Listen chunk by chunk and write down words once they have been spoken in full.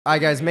All right,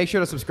 guys, make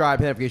sure to subscribe,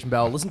 hit the notification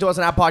bell. Listen to us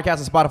on Apple Podcasts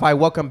and Spotify.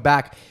 Welcome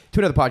back to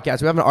another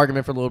podcast. We have an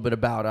argument for a little bit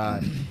about.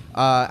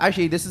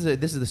 Actually, this is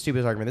the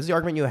stupidest argument. This is the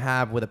argument you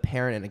have with a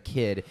parent and a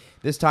kid.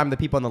 This time, the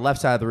people on the left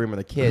side of the room are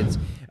the kids.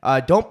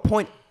 Don't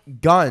point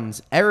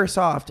guns,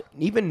 airsoft,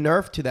 even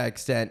Nerf to that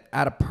extent,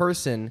 at a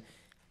person.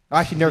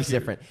 Actually, Nerf's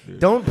different.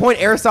 Don't point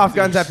airsoft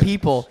guns at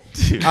people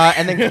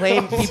and then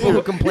claim people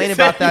who complain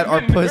about that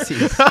are pussies.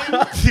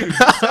 Dude, you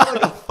sound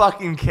like a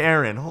fucking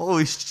Karen.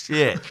 Holy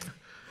shit.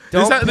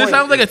 This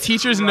sounds like a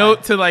teacher's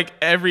note to like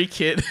every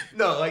kid.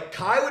 No, like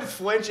Kai would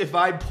flinch if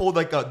I pulled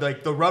like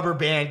the rubber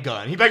band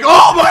gun. He'd be like,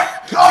 "Oh my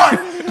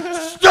god,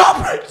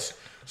 stop it!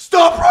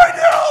 Stop right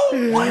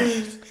now!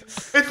 Please.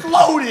 It's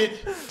loaded."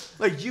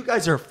 Like you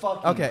guys are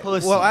fucking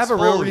pussies. Well, I have a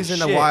real Holy reason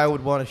shit. why I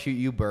would want to shoot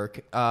you,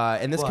 Burke,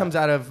 and this comes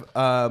out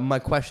of my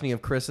questioning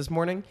of Chris this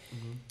morning.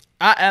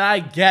 I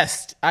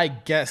guessed.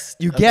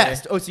 You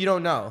guessed? Oh, so you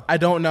don't know? I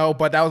don't know,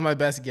 but that was my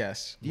best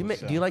guess. Do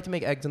you like to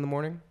make eggs in the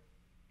morning?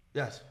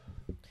 Yes.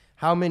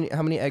 How many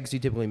eggs do you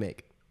typically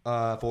make?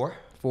 4.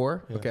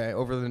 4? Yeah. Okay,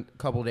 over the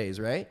couple days,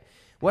 right?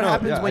 What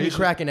happens when you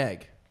crack an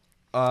egg?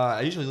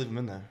 I usually leave them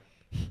in there.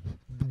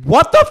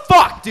 What the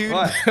fuck, dude?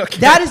 What? Okay.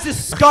 That is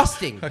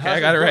disgusting. Okay, I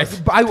got it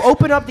right. I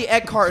open up the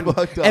egg carton,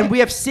 and we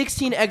have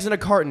 16 eggs in a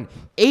carton.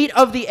 8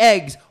 of the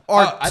eggs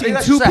are in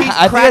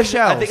 2-piece cracked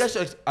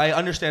shells. I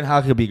understand how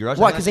it could be gross.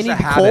 What? Because they need to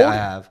be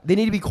cold? They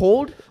need to be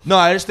cold? No,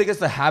 I just think it's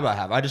the habit I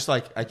have. I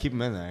keep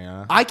them in there, you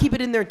know? I keep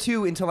it in there,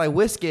 too, until I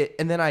whisk it,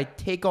 and then I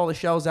take all the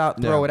shells out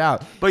and throw it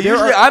out. But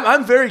usually,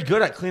 I'm very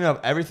good at cleaning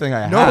up everything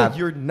I have. No,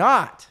 you're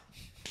not.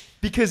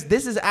 Because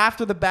this is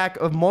after the back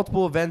of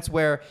multiple events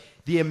where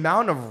the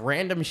amount of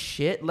random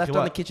shit left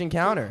on the kitchen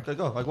counter. Okay,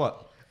 go. Like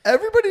what?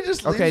 Everybody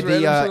just leaves random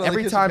shit on the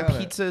every kitchen time counter.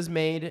 pizza is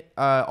made,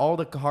 all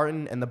the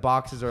carton and the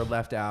boxes are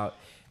left out.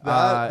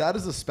 That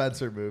is a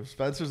Spencer move.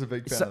 Spencer's a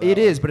big fan of that It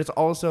is, one. but it's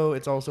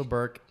also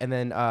Burke. And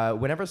then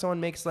whenever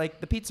someone makes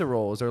like the pizza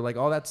rolls or like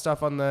all that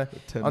stuff on the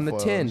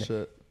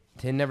tin,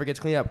 tin never gets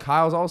cleaned up.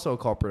 Kyle's also a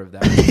culprit of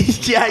that.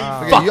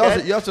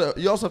 Okay,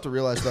 you also have to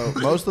realize though,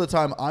 most of the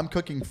time I'm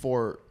cooking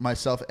for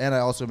myself and I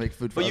also make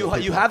food for But other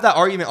you people. have that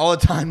argument all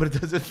the time, but it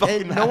doesn't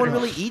fucking And matter. no one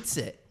really eats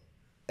it.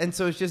 And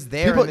so it's just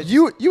there. People, and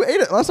you ate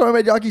it last time I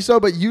made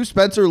yakisoba, but you,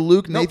 Spencer,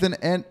 Luke, Nathan,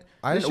 and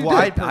I Yes, you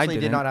I did. personally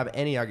did not have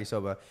any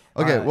yakisoba.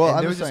 Okay, well, and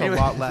I'm there was just just a saying.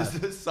 lot left.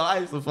 This is the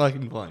size of the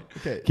fucking point.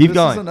 Okay, Keep this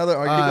going. is another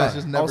argument that's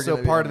just never Also,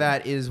 gonna be part of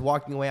ending. that is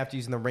walking away after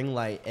using the ring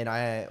light, and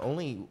I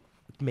only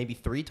maybe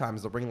 3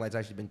 times the ring light's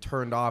actually been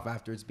turned off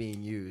after it's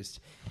being used.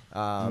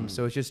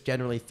 So it just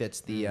generally fits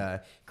the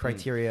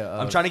criteria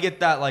of. I'm trying to get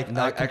that like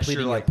not extra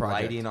completing like a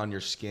project. lighting on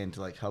your skin to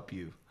like help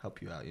you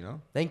out, you know?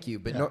 Thank you,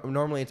 but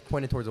normally it's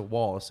pointed towards a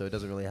wall, so it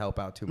doesn't really help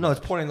out too much. No, it's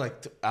pointing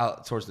like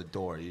out towards the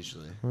door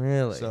usually.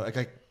 Really? So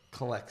it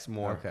collects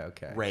more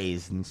Okay.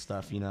 rays and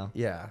stuff, you know?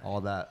 Yeah.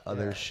 All that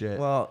other shit.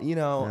 Well,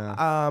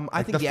 I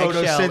Like think the the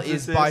eggshell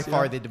is photosynthesis, by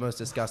far yeah. the most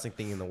disgusting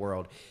thing in the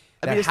world.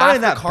 I mean, That it's not half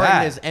even the that carton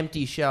bad. is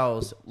empty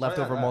shells left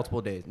not over that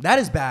multiple days. That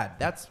is bad.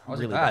 That's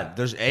really bad.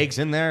 There's eggs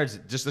in there. It's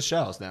just the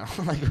shells now.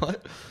 Like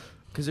what?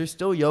 Because there's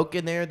still yolk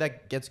in there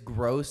that gets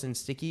gross and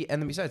sticky,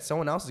 and then besides,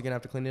 someone else is gonna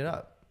have to clean it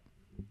up.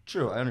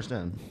 True, I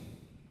understand.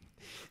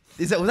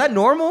 Was that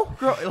normal?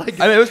 Like,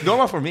 I mean, it was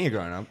normal for me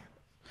growing up.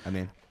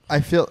 I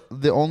feel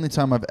the only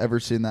time I've ever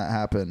seen that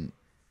happen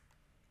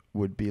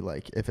would be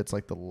like if it's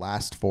like the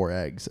last 4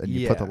 eggs and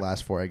you put the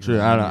last 4 eggs. True,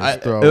 in I and don't you know.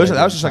 just throw That was away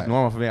just the like entire-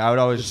 normal for me. I would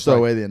always just throw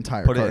away the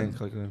entire put it carton. in,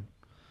 click it in.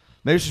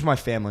 Maybe it's just my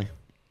family.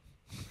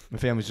 My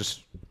family's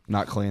just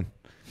not clean,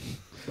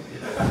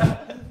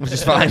 which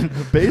is fine.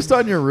 Based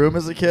on your room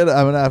as a kid,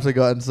 I'm gonna have to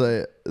go out and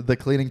say the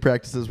cleaning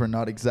practices were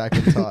not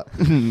exactly taught.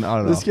 I don't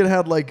know. This kid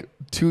had like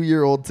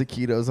 2-year-old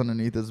taquitos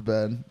underneath his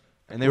bed.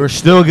 And they were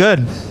still good.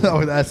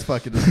 Oh, that's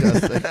fucking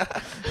disgusting.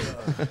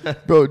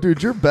 Bro,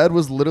 dude, your bed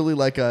was literally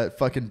like a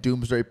fucking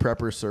doomsday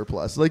prepper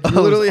surplus. Like, you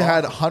literally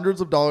had hundreds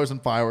of dollars in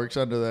fireworks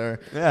under there.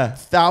 Yeah.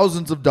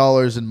 Thousands of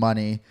dollars in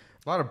money.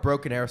 a lot of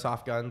broken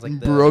airsoft guns, like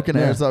Broken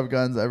airsoft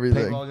guns,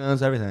 everything. Paintball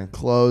guns, everything.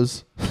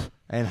 Clothes.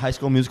 And High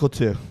School Musical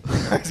 2.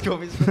 All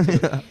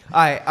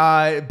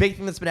right, big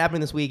thing that's been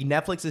happening this week.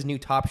 Netflix's new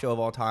top show of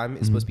all time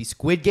is supposed to be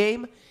Squid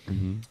Game.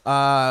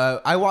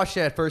 I watched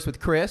it at first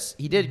with Chris.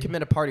 He did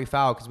commit a party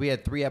foul because we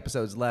had 3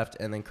 episodes left,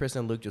 and then Chris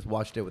and Luke just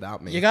watched it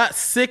without me. You got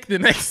sick the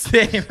next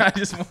day, and I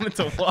just wanted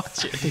to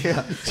watch it.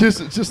 Yeah.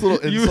 Just little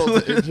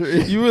insult to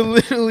injury. You were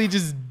literally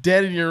just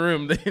dead in your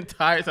room the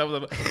entire time. I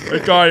was like, hey,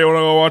 Kai, you want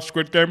to go watch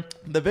Squid Game?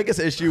 The biggest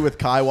issue with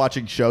Kai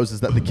watching shows is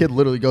that the kid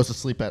literally goes to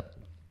sleep at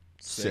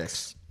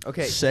 6.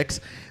 Okay.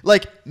 6.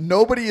 Like,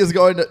 nobody is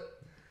going to...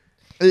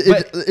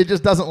 It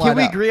just doesn't line Can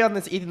we up. agree on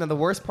this, Ethan, that the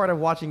worst part of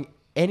watching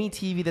any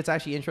TV that's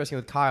actually interesting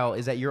with Kyle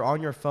is that you're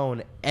on your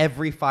phone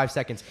every 5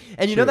 seconds.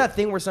 And you know that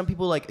thing where some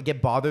people like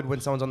get bothered when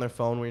someone's on their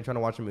phone when you're trying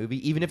to watch a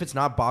movie, even if it's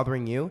not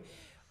bothering you?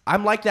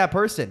 I'm like that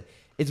person.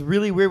 It's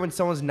really weird when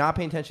someone's not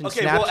paying attention to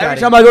Okay, Snapchatting. well, every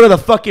time I go to the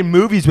fucking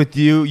movies with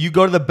you, you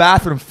go to the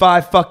bathroom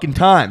 5 fucking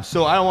times.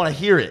 So I don't want to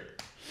hear it.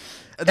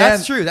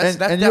 That's true. That's and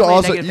definitely you a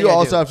also negative thing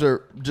I have do.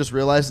 to just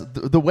realize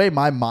the way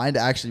my mind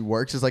actually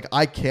works is like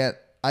I can't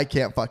I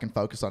can't fucking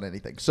focus on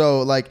anything.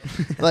 So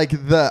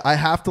I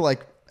have to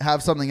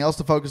have something else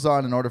to focus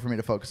on in order for me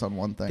to focus on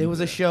one thing. There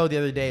was a show the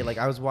other day, like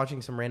I was watching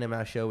some random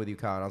ass show with you,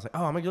 Kyle, and I was like,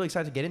 oh, I'm really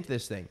excited to get into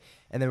this thing.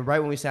 And then right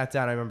when we sat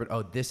down, I remembered,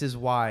 oh, this is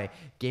why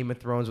Game of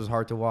Thrones was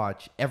hard to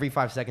watch. Every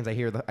 5 seconds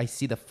I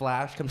see the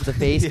flash come to the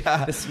face, the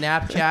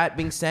Snapchat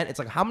being sent. It's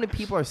like, how many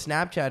people are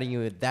Snapchatting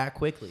you that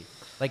quickly?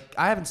 Like,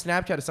 I haven't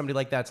Snapchatted somebody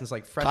like that since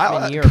like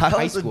freshman year of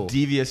high school. A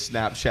devious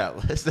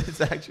Snapchat list.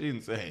 It's actually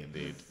insane,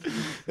 dude.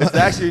 It's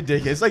actually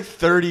ridiculous. It's like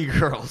 30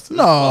 girls.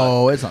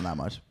 No, it's not that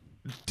much.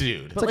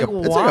 Dude. It's like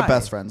a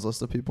best friends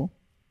list of people.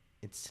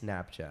 It's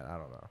Snapchat. I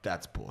don't know.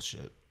 That's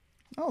bullshit.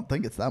 I don't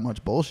think it's that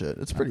much bullshit.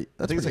 It's pretty.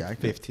 I think it's like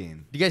accurate.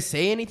 15. Do you guys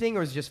say anything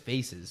or is it just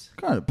faces?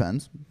 Kind of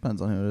depends.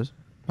 Depends on who it is.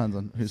 Depends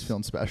on who's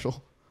feeling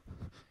special.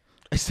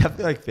 It's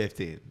definitely like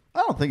 15. I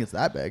don't think it's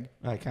that big.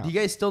 I count. Do you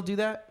guys still do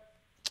that?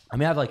 I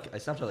mean, I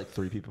Snapchat like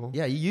 3 people.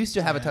 Yeah, you used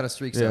to have a ton of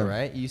streaks though,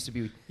 right? You used to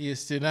be.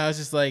 Now it's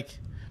just like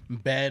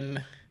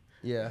Ben,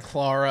 Yeah.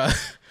 Clara,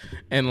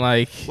 and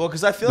like. Well,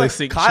 because I feel like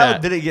TheSync Kyle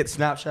chat. didn't get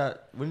Snapchat.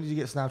 When did you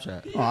get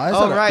Snapchat?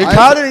 Right.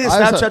 Kyle didn't get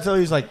Snapchat until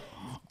he was like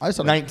I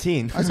saw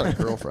 19. I saw a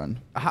girlfriend.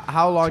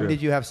 How long True.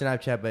 did you have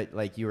Snapchat, but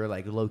like you were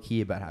like low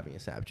key about having a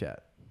Snapchat?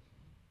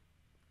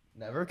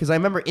 Never, because I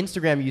remember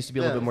Instagram used to be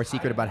a little bit more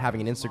secret about having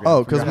an Instagram.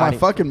 Oh, because my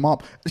fucking mom.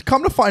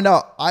 Come to find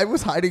out, I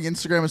was hiding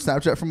Instagram and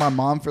Snapchat from my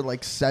mom for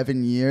like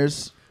 7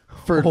 years.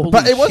 Holy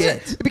But it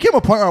wasn't. shit. It became a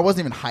point where I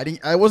wasn't even hiding.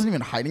 I wasn't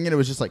even hiding it. It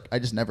was just like I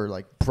just never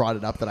like brought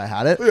it up that I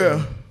had it.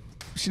 Yeah.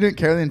 She didn't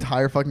care the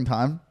entire fucking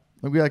time.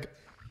 I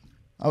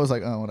was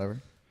like, oh,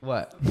 whatever.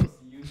 What?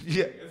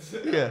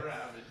 yeah.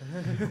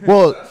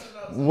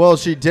 Well,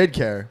 she did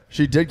care.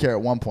 She did care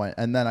at one point,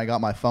 and then I got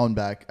my phone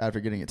back after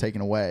getting it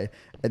taken away,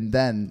 and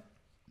then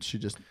she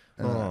just.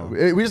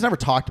 We just never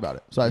talked about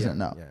it, so I didn't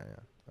know.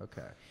 Yeah.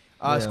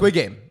 Okay. Squid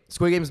Game.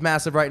 Squid Game is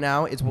massive right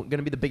now. It's going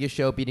to be the biggest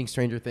show, beating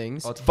Stranger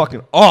Things. Oh, it's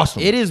fucking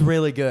awesome. It is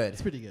really good.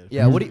 It's pretty good.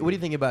 Yeah. What do you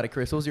think about it,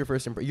 Chris? What was your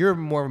first impression? You're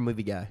more of a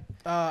movie guy.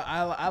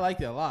 I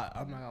liked it a lot.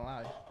 I'm not gonna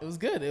lie. It was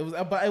good. It was,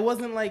 but it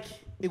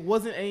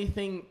wasn't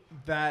anything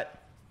that,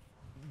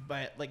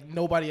 like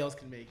nobody else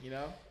can make. You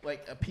know,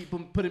 like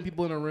putting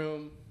people in a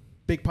room,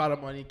 big pot of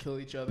money, kill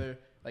each other.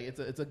 Like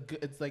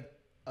it's like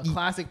a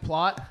classic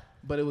plot,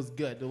 but it was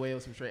good the way it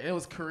was portrayed. And it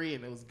was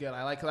Korean. It was good.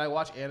 Cause I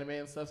watch anime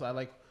and stuff, so I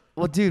like.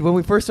 Well, dude, when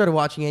we first started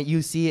watching it,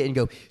 you see it and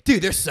go,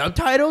 dude, there's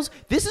subtitles?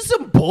 This is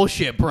some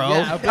bullshit, bro.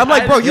 Yeah, I'm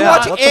like, bro, you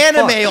watch what the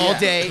anime fuck? all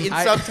day in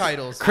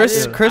subtitles.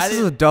 Chris I is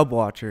a dub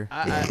watcher.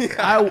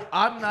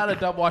 I'm not a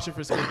dub watcher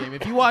for Squid Game.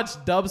 If you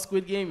watch dub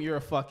Squid Game, you're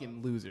a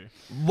fucking loser.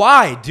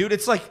 Why, dude?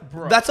 It's like,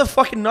 that's a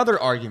fucking another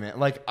argument.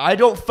 Like, I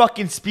don't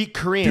fucking speak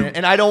Korean,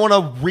 and I don't want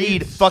to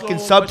read fucking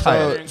so much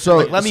subtitles. better. So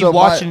Like, let me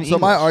watch it in So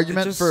my English. It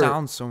argument just for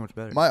sounds so much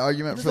better. my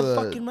argument What for does it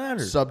the fucking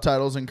matter?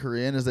 subtitles in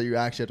Korean is that you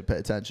actually have to pay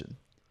attention.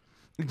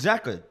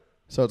 Exactly.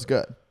 So it's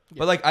good.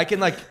 But like, I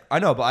can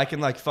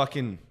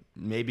fucking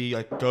maybe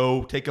like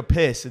go take a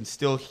piss and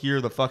still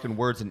hear the fucking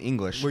words in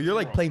English. Where you're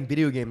like playing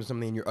video games or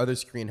something and your other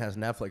screen has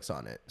Netflix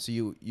on it. So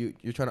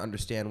you're trying to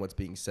understand what's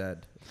being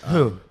said.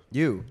 Who?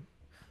 You.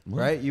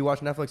 Right? You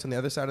watch Netflix on the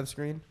other side of the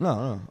screen?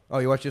 No. Oh,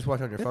 you just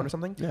watch it on your phone or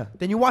something? Yeah.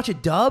 Then you watch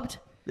it dubbed?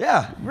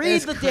 Yeah.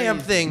 Read the damn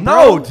thing,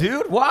 No, bro.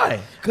 dude.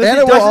 Why? Because And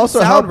it it will doesn't also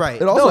sound help.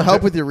 right. It also No, help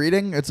but- with your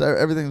reading. It's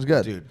everything's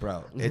good. Dude,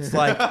 bro. It's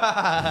like,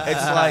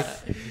 it's like,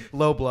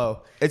 Low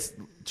blow. it's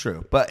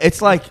true. But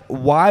it's like,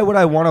 why would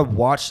I want to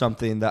watch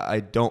something that I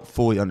don't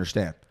fully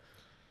understand?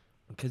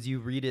 Because you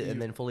read it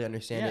and then fully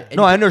understand it. And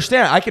No, I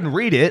understand. I can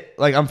read it.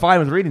 Like, I'm fine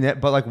with reading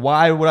it. But like,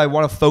 why would I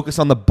want to focus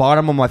on the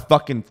bottom of my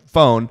fucking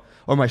phone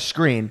or my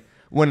screen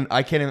when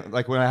I can't,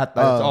 like, when that's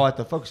all I have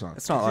to focus on?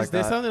 It's not like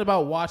There's that. something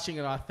about watching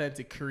an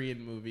authentic Korean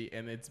movie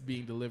and it's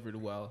being delivered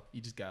well.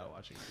 You just gotta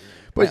watch it.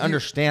 But I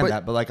understand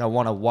that, but like, I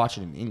want to watch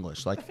it in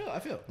English. Like, I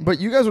feel. But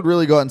you guys would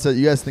really go out and say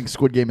you guys think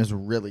Squid Game is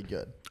really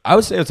good. I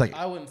would say it's like,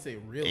 I wouldn't say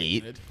really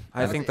 8. good.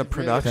 I think the Really-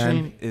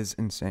 production is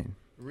insane.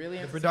 Really,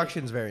 the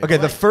production's very okay,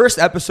 the first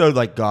episode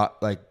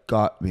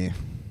got me.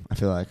 I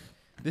feel like.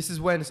 This is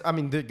when,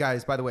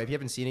 guys, by the way, if you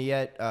haven't seen it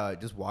yet,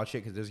 just watch it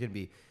because there's going to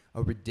be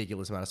a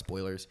ridiculous amount of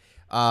spoilers.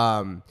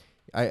 I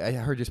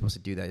heard you're supposed to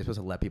do that. You're supposed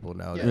to let people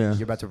know that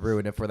you're about to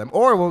ruin it for them,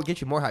 or we'll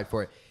get you more hype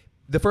for it.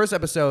 The first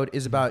episode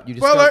is about you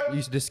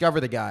discover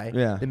the guy,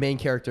 the main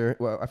character.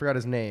 Well, I forgot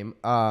his name.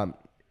 Song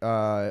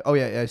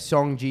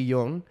Ji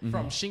Young.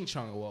 from Shing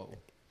Chong Wo.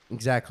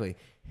 Exactly.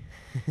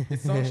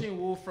 It's Song Ching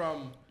Woo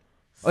from.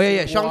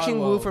 Shang Xing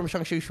Wu from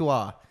Shang Shi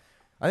Shua.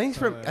 I think it's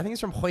from I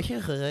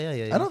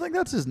don't think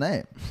that's his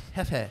name.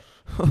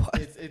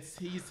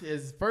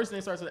 His first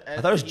name starts with S.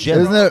 I thought it was Jin.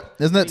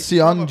 Isn't it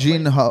Seong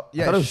Jin Ho?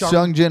 Yeah, I thought it was Shang-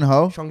 Seong Jin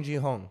Ho. Shang Ji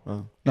Hong.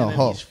 No,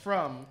 Ho. He's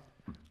from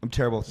I'm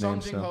terrible with Song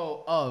names. Jing So.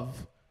 Ho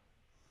of.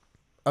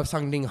 Of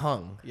Sang Ding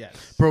Hung.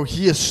 Yes. Bro,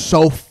 he is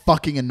so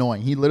fucking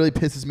annoying. He literally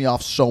pisses me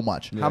off so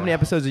much. How many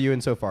episodes are you in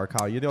so far,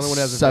 Kyle? You're the only one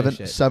who hasn't finished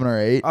it. 7 or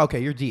 8.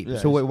 Okay, you're deep.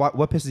 So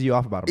what pisses you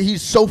off about him?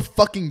 He's so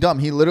fucking dumb.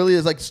 He literally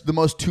is like the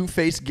most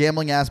two-faced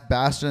gambling ass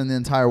bastard in the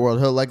entire world.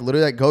 He'll like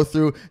literally like go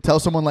through,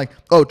 tell someone like,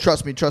 "Oh,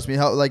 trust me,"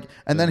 how like,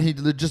 and then he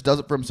just does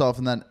it for himself,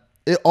 and then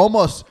it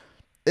almost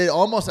it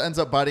almost ends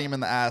up biting him in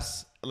the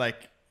ass,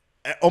 like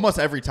almost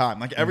every time.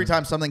 Like every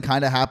time something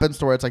kind of happens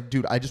to where it's like,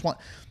 dude, I just want,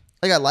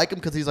 like, I like him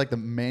because he's like the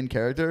main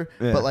character,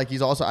 but like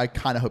he's also, I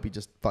kind of hope he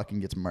just fucking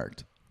gets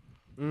murked.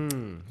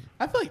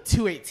 I feel like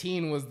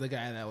 218 was the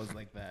guy that was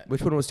like that.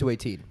 Which one was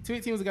 218?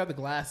 218 was the guy with the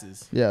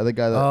glasses. Yeah, the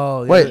guy that.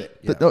 Oh, wait,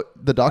 yeah.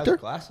 the doctor?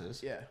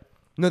 Glasses. Yeah.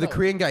 No, the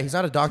Korean guy. He's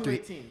not a doctor.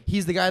 218.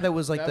 He's the guy that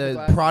was like That was the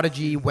glasses.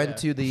 prodigy, went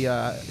to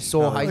the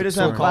Seoul High he doesn't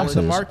School have College.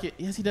 The market.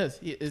 Yes, he does.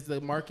 He is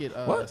the market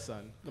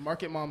son. The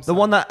market mom's The son.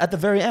 one that at the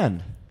very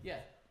end. Yeah.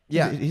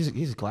 Yeah,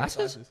 He's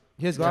glasses.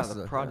 he has Yeah, glasses.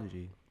 the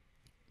prodigy.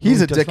 He's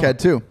a Just dickhead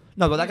too.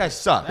 No, but that guy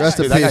sucks. Rest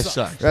in Dude, that guy peace.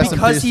 sucks. Rest in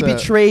Because peace, he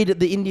betrayed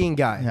the Indian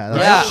guy. Yeah,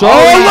 Yeah.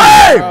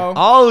 so Bro.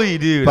 Ollie,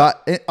 dude.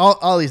 But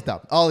Ollie's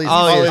dumb. Ollie's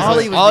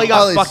Ollie got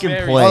Ollie's fucking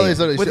very- played. Ollie's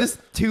literally With shit. his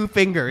 2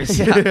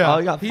 fingers. Ollie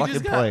got He fucking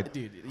just played. got,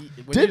 dude.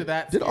 When you do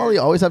that, Did Ollie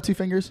always have 2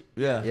 fingers?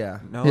 Yeah. Yeah.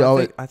 No, He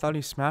always- I thought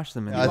he smashed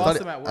them in. I the lost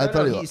thought him at I work.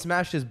 thought He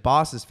smashed his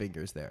boss's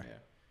fingers there.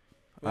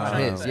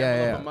 His,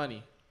 yeah.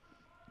 money.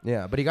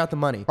 Yeah, but he got the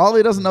money.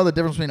 Ollie doesn't know the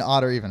difference between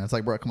odd or even. It's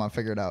like, bro, come on,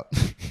 figure it out.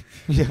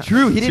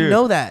 True, he didn't True.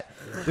 know that.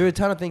 There were a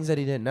ton of things that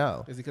he didn't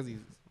know. Is it because he's?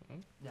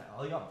 Yeah,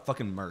 Ollie got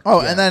fucking murked.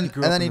 Oh, Yeah. and then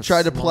grew up in he the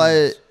tried to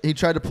play. slums. He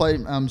tried to play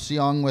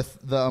Seong with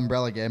the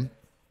umbrella game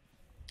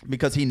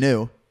because he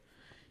knew.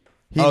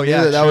 He Oh, knew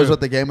yeah, that was true.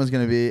 what the game was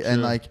going to be, and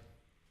True. like,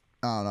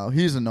 I don't know,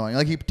 he's annoying.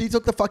 Like he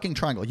took the fucking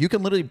triangle. You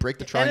can literally break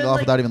the And triangle then, off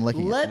like, without even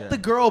licking Let it. the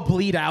girl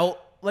bleed out.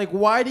 Like,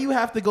 why do you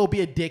have to go be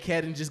a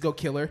dickhead and just go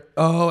kill her?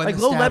 Oh, and like,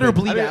 the go let her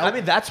stabbing. bleed out. I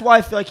mean, that's why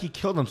I feel like he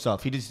killed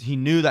himself. He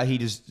knew that he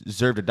just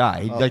deserved to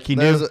die. He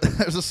knew.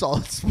 There's a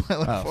solid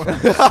spoiler for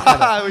it.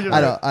 I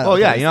don't Oh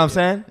yeah, you know what I'm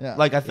saying? Yeah.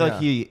 Like I feel Yeah.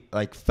 like he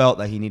like felt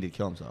that he needed to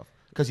kill himself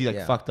because he like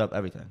Yeah. fucked up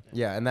everything.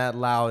 Yeah, and that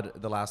allowed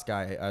the last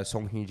guy,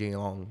 Song Hee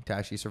Jong, to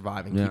actually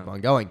survive and Yeah. keep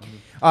on going.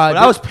 But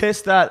I was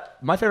pissed that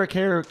my favorite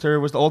character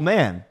was the old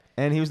man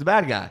and he was the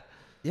bad guy.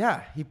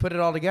 Yeah, he put it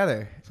all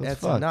together. That's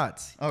fucked.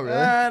 nuts. Oh really?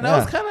 That Yeah.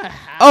 was kind of.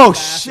 Oh,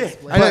 shit.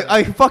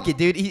 I fuck it,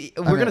 dude.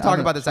 We're I mean, gonna talk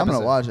about this I'm episode.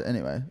 gonna watch it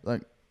anyway.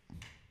 Like,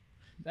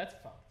 That's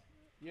fucked.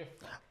 You're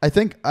fucked. I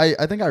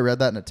think I read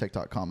that in a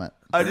TikTok comment.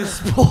 I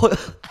just spoiled.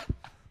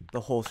 The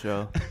whole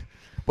show.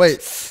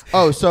 Wait.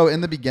 Oh, so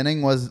in the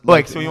beginning was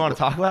Like, so you want to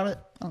talk about it?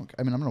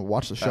 I mean, I'm gonna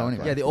watch the show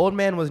anyway. Yeah, the old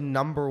man was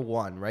number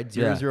 1, right?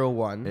 Yeah.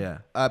 001. Yeah.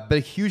 But a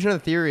huge another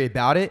theory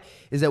about it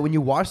is that when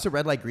you watch the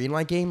red light, green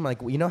light game, like,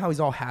 you know how he's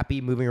all happy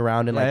moving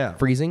around and Yeah, like yeah.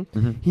 freezing?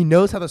 He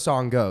knows how the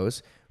song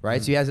goes,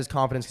 right? So he has his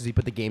confidence because he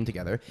put the game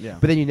together. Yeah.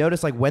 But then you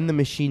notice like when the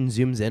machine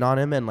zooms in on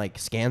him and like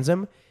scans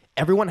him,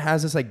 everyone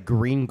has this like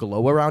green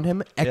glow around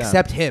him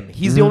except him.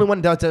 He's the only one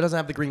that doesn't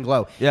have the green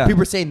glow. Yeah.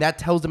 People are saying that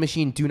tells the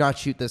machine, do not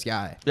shoot this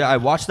guy. Yeah, I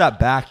watched that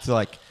back to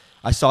like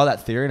I saw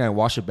that theory and I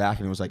watched it back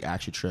and it was like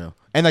actually true.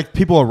 And like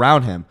people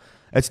around him,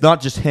 it's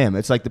not just him.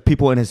 It's like the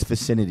people in his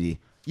vicinity.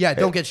 Yeah,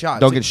 don't get shot.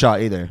 Don't So- get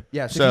shot either.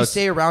 Yeah, so if you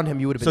stay around him,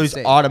 you would have so been he's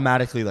safe.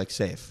 automatically like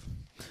safe.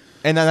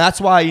 And then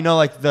that's why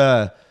like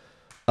the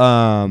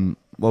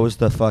what was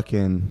the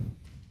fucking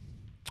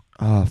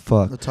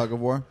fuck. The tug of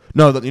war.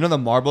 No, the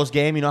marbles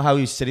game, you know how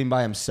he was sitting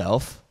by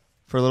himself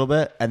for a little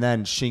bit and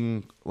then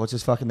what's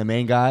his fucking the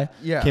main guy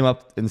Yeah. came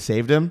up and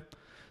saved him.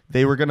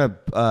 They were going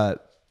to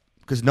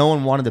cuz no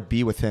one wanted to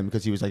be with him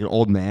because he was like an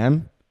old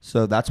man.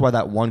 So that's why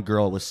that one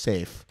girl was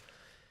safe.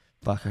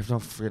 Fuck, I don't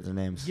forget their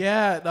names.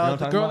 Yeah, what I'm the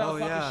talking girl about? that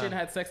was Oh, talking yeah. shit and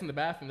had sex in the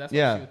bathroom. That's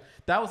Yeah. what she was.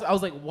 That was. I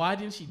was like, why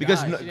didn't she? Because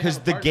die? She didn't because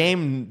have a the partner.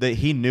 game that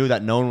he knew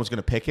that no one was going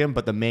to pick him,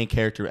 but the main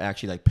character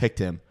actually like picked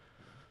him.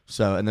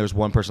 So and there was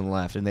one person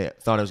left, and they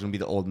thought it was going to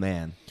be the old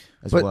man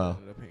as But- well.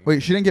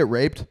 Wait, she didn't get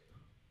raped?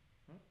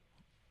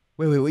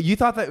 Wait. You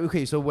thought that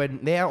okay? So when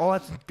they all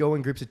had to go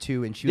in groups of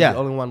 2, and she was Yeah. the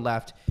only one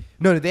left.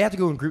 No, they had to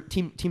go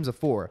in teams of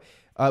 4.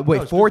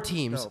 it's 4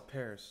 teams, No,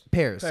 pairs.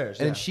 pairs, Pairs,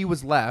 and then yeah. she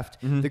was left.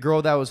 The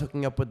girl that was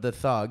hooking up with the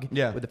thug,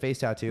 Yeah. with the face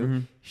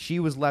tattoo, she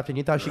was left, and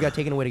you thought she got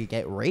taken away to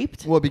get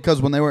raped? Well,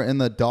 because when they were in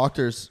the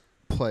doctor's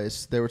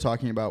place, they were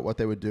talking about what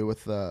they would do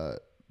with the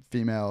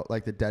female,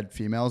 like the dead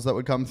females that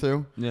would come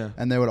through. Yeah.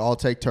 And they would all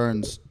take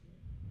turns.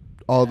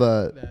 All they-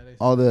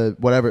 the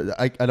whatever.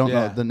 I don't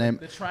Yeah. know the name.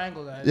 The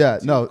triangle guys. Yeah,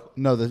 Two- no,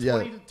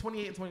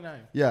 28 and 29.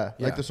 yeah,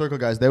 Yeah. like the circle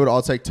guys. They would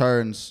all take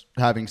turns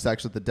having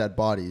sex with the dead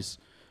bodies.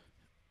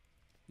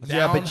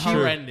 Down but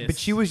horrendous.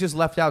 she was just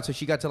left out, so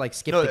she got to like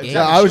skip No, the game.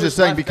 exactly. Yeah, I was she just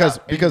was saying left because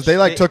out, because and they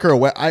like they- took her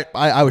away.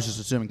 I was just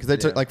assuming because they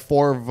took Yeah. like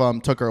 4 of them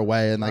took her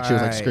away and like she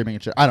was like Right. screaming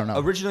and shit. I don't know.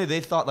 Originally, they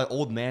thought like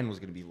old man was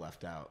going to be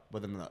left out,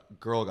 but then the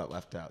girl got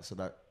left out. So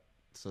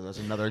that's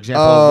another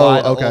example of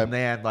why the okay. old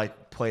man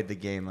like played the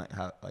game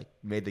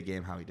made the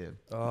game how he did.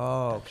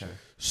 Oh, okay.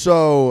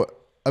 So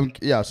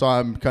so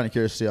I'm kind of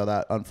curious to see how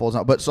that unfolds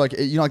now. But so like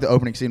like the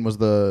opening scene was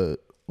the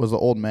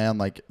old man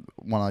like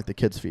one of like the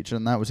kids featured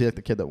in that. Was he like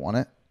the kid that won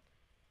it?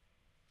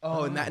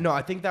 Oh, and no,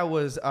 I think that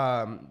was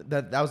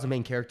that was the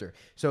main character.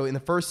 So in the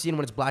first scene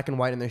when it's black and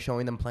white and they're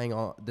showing them playing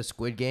the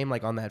Squid game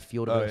like on that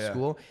field of Oh, the yeah.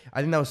 school,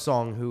 I think that was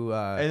Song who.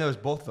 And it was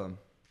both of them.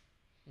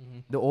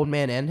 The old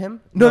man and him?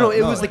 No,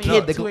 it was the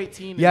kid. The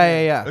 218.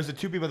 yeah. There's the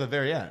two people at the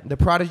very end. The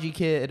prodigy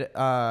kid,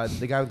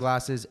 the guy with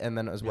glasses, and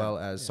then as well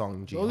as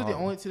Song Ji. Those are the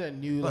only two that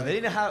knew. Look, they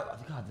didn't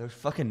have. God, their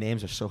fucking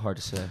names are so hard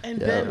to say. And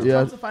then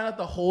comes to find out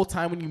the whole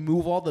time when you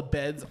move all the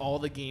beds, all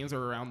the games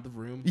are around the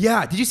room.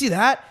 Yeah, did you see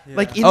that? Yeah.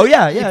 Like,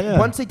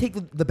 once they take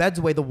the beds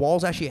away, the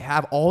walls actually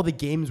have all the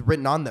games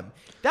written on them.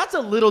 That's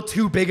a little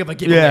too big of a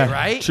giveaway,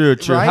 right? True.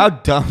 Right? How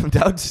dumb.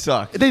 That would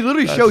suck. They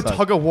literally That show sucks.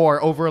 tug of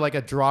war over like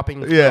a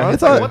dropping. Yeah. I I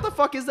thought- what the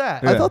fuck is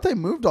that? I thought they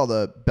moved all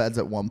the beds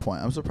at one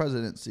point. I'm surprised I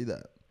didn't see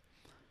that.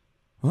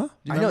 What?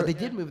 I know they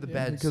did move the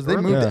beds Because they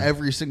earlier. moved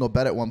every single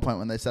bed at one point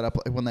when they set up,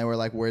 like, when they were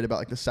like worried about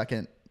like the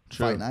second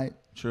fight night.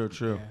 True.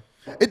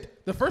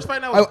 The first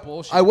fight night was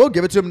bullshit. I will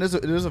give it to him. It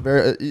is a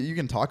very you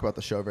can talk about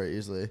the show very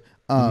easily.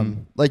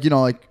 Like, you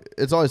know, like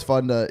it's always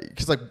fun to,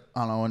 because like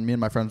I don't know, when me and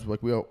my friends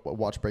like we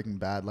watch Breaking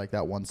Bad like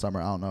that one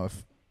summer. I don't know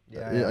if we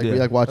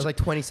like watch. It was like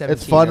 2017.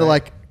 It's fun to right?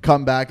 like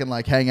come back and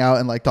like hang out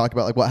and like talk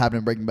about like what happened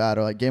in Breaking Bad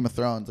or like Game of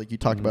Thrones. Like you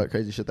talk about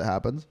crazy shit that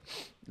happens.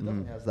 It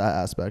definitely has that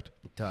aspect.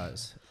 It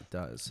does.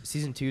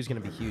 Season 2 is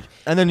going to be huge.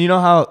 And then you know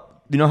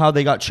how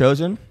they got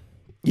chosen?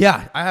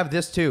 Yeah, I have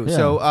this too.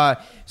 Yeah.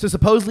 So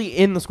supposedly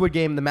in the Squid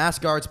Game, the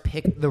masked guards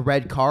pick the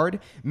red card.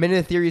 Many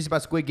of the theories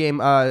about Squid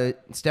Game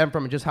stem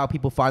from just how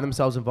people find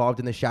themselves involved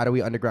in the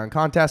shadowy underground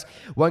contest.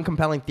 One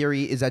compelling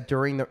theory is that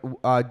doing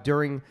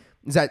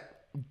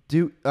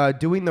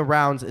the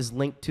rounds is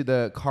linked to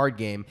the card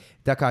game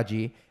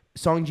Dakaji.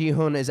 Song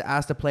Ji-hoon is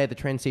asked to play at the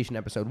train station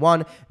episode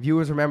 1.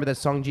 Viewers remember that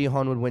Song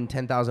Ji-hoon would win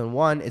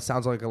 10,001. It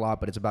sounds like a lot,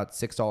 but it's about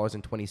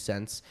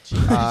 $6.20.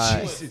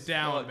 It's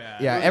down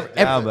bad. Yeah,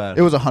 Down bad.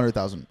 It was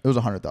 100,000. It was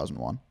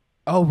 100,000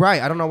 Oh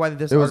right, I don't know why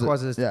this article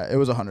was this. Yeah, it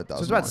was 100,000.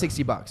 So it's about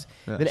 $60.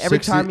 Yeah. Then every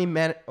 60 time he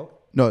managed,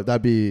 No,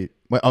 that'd be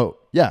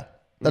yeah.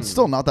 That's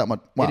still not that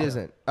much. Wow. it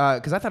isn't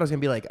because I thought it was gonna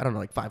be like I don't know,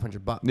 like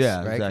 $500.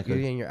 Yeah, right? exactly.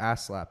 You're getting your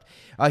ass slapped.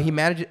 He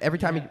manages every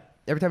time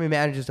he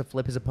manages to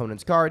flip his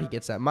opponent's card, he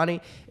gets that money.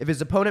 If his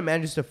opponent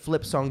manages to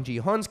flip Song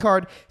Ji-hoon's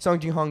card, Song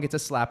Ji-hoon gets a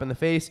slap in the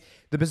face.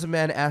 The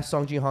businessman asks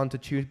Song Ji-hoon to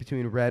choose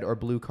between red or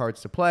blue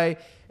cards to play,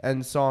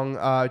 and Song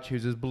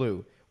chooses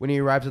blue. When he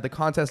arrives at the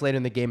contest later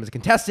in the game as a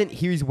contestant,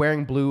 he's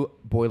wearing blue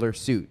boiler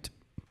suit.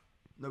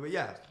 No, but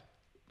yeah.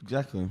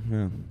 Exactly.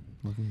 Yeah.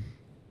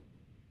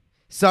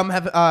 Some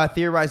have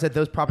theorized that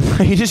those properties.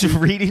 Are you just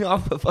reading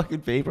off the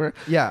fucking paper?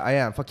 Yeah, I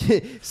am.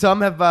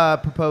 Some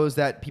have proposed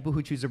that people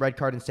who choose the red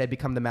card instead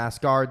become the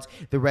masked guards.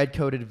 The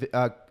red-coded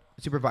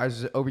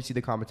supervisors oversee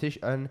the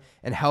competition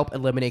and help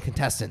eliminate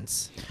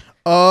contestants.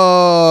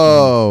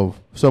 Oh,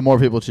 so more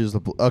people choose the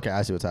blue. Okay,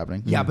 I see what's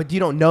happening. Yeah, but you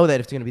don't know that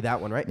if it's going to be that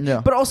one, right?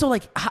 Yeah. But also,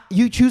 like,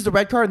 you choose the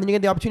red card and then you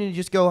get the opportunity to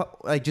just go,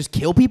 like, just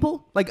kill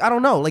people? Like, I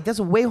don't know. Like, that's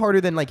way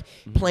harder than, like,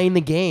 playing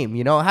the game,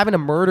 you know? Having to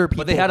murder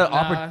people. But they had an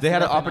it's they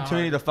had an definitely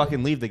opportunity not. to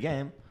fucking leave the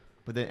game,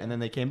 and then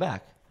they came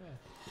back.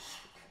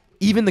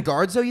 Even the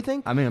guards, though, you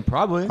think? I mean,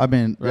 probably. I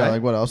mean, yeah, Right?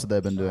 like what else have they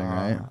been doing,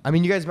 right? I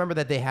mean, you guys remember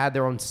that they had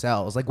their own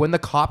cells. Like, when the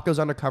cop goes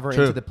undercover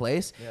True. into the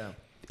place, Yeah.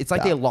 it's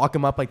like they lock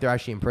them up like they're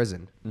actually in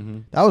prison.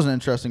 That was an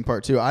interesting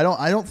part too. I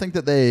don't think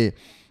they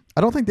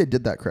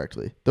did that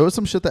correctly. There was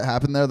some shit that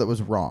happened there that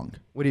was wrong.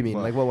 What do you mean?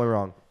 What? Like, what went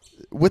wrong?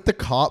 With the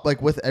cop,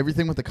 like with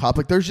everything with the cop,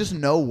 like there's just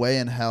no way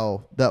in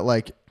hell that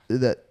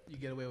You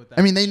get away with that.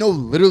 I mean, they know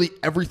literally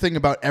everything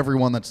about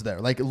everyone that's there.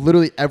 Like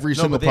literally every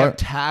No, single but they have part.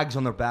 tags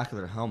on the back of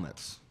their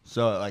helmets.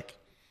 So like,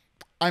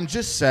 I'm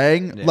just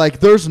saying, Yeah. like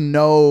there's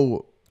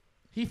no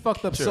he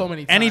fucked up True. so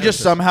many times. and he just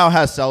somehow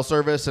has cell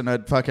service and a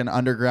fucking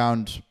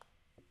underground,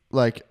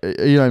 like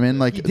you know what I mean?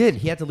 Like He did.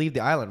 He had to leave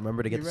the island,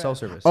 remember, to get He the ran. cell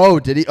service. oh,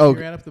 did he? Oh,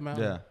 He ran up the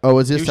mountain. yeah. oh,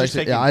 was he He was just texting?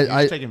 taking- Yeah,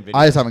 he was taking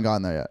I just videos. haven't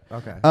gotten there yet.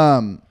 Okay.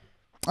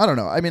 I don't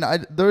know. I mean,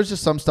 there was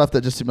just some stuff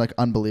that just seemed like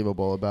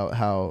unbelievable about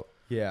how.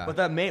 Yeah. But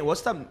that main,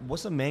 what's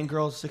the main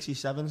girl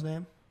 67's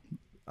name?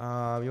 You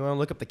want to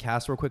look up the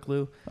cast real quick,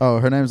 Lou? Oh,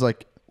 her name's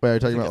like. Wait, are you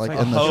talking about like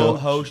in the show?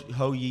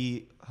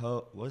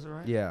 Was it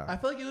right? Yeah. I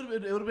feel like it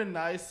would have been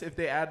nice if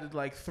they added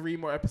like 3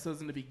 more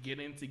episodes in the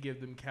beginning to give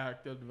them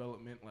character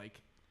development,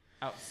 like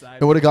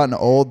outside. It would have gotten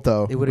old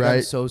though. It would have right?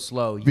 gotten so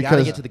slow. You got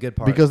to get to the good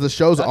part. Because the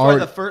show's That's why,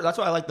 already. that's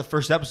why I like the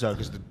first episode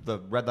because the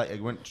red light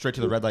it went straight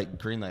to the red light,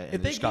 green light, and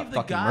If they they just got gave the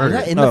fucking guy- was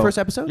murdered. that in the first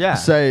episode? Yeah.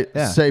 Say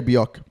Yeah.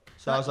 Bjork.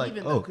 So I was like,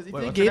 because if wait, they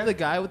what's her gave name? the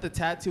guy with the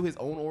tattoo his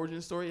own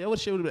origin story, that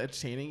shit would have been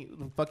entertaining.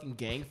 The fucking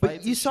gang fights.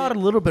 But you and saw shit. it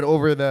a little bit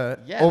over the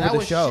Yeah, over that the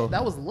was show. Shit.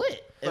 That was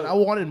lit, and I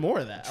wanted more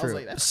of that. I was True.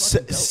 like, that's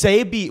fucking dope.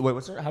 Sabi. Wait,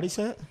 what's her? How do you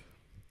say it?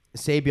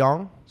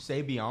 Sae-byung?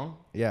 Sae-byung.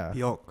 Yeah.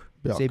 Bjork.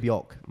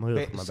 Sae-byung. My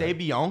bad.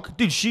 Sae-byung.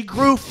 Dude, she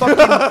grew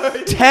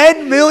fucking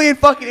 10 million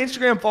fucking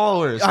Instagram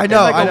followers. I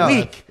know. in like I a know.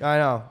 week. I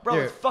know. Bro,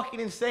 Here, it's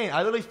fucking insane. I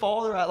literally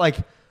followed her at like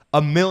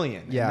 1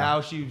 million. Yeah. And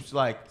now she's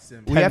like,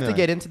 we have to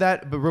get into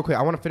that, but real quick,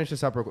 I want to finish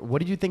this up real quick. What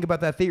did you think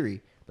about that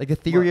theory? Like the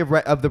theory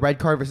of the red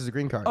card versus the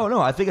green card? Oh no,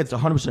 I think it's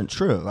 100%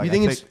 true. Like, You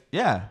think I it's-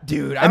 yeah,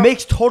 Dude, I It don't-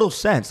 makes total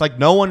sense. Like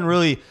no one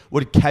really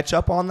would catch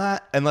up on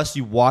that unless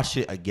you watch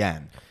it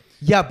again.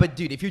 Yeah, but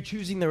dude, if you're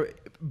choosing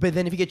but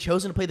then if you get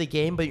chosen to play the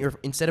game, but you're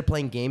instead of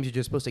playing games, you're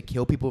just supposed to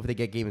kill people if they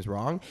get games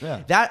wrong.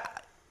 Yeah.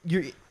 That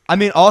you're. I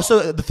mean,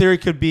 also the theory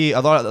could be the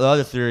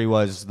other theory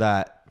was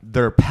that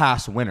they're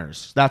past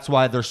winners. That's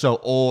why they're so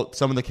old.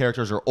 Some of the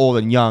characters are old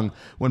and young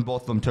when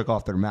both of them took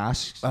off their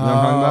masks. You know what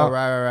I'm talking about?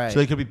 Right. So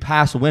they could be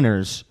past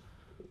winners,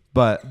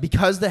 but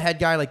because the head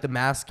guy, like the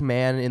masked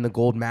man in the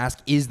gold mask,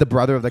 is the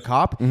brother of the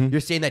cop, you're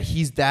saying that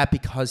he's that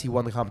because he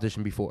won the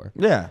competition before.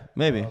 yeah,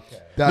 maybe.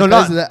 That No,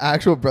 guy's not- the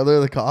actual brother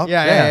of the cop.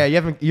 Yeah.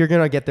 You're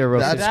gonna get there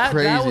real soon. That's That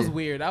crazy. was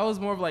weird. That was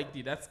more of like,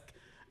 dude, that's.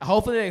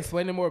 Hopefully they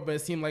explained it more, but it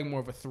seemed like more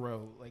of a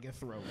throw.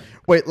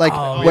 Wait, like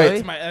Oh, wait,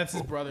 really? That's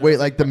his brother. wait,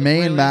 like the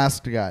main Really?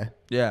 masked guy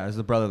Yeah, it's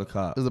the brother of the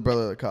cop. is the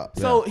brother of the cop.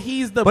 So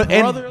he's the But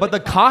brother. but the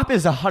cop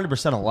is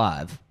 100%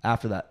 alive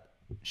after that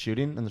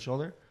shooting in the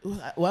shoulder.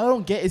 Well, I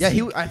don't get. Yeah,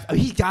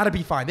 he's got to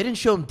be fine. They didn't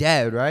show him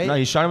dead, right? No,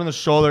 he shot him in the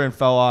shoulder and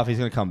fell off. He's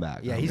gonna come back.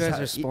 Yeah, You he's guys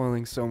are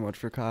spoiling so much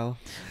for Kyle.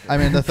 I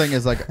mean, the thing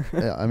is, like,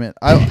 yeah, I mean,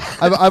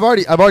 I've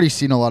already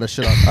seen a lot of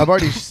shit on. I've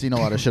already seen a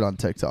lot of shit on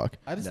TikTok.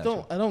 I just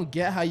don't. I don't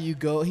get how you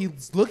go.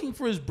 He's looking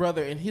for his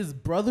brother, and his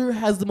brother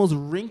has the most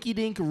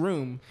rinky-dink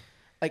room,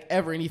 like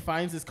ever. And he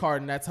finds his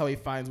card, and that's how he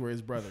finds where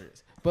his brother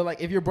is. But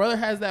like, if your brother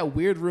has that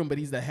weird room, but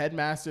he's the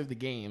headmaster of the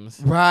games,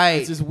 right.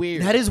 It's just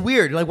weird. That is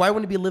weird. Like, why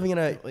wouldn't he be living in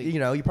a?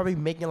 You're probably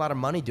making a lot of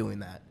money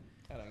doing that.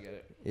 I don't get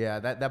it. Yeah,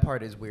 that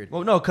part is weird.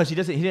 Well, no, because he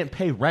didn't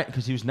pay rent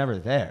because he was never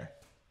there.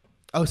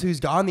 Oh, so he's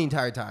gone the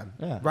entire time.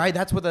 Yeah. Right.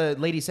 That's what the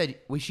lady said.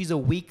 Well, she's a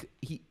week.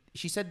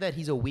 She said that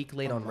he's a week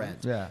late on rent.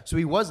 Yeah. So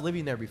he was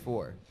living there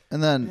before.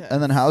 And then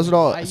Yeah. how's it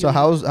all? Why So you-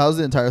 how's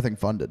the entire thing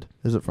funded?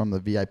 Is it from the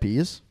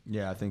VIPs?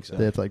 Yeah, I think so.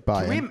 They have to like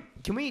buy in.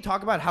 Can we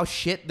talk about how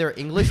shit their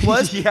English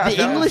was? Yeah, the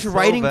that English was so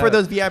writing for bad.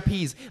 those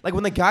VIPs. Like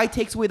when the guy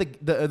takes away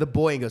the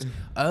boy and goes,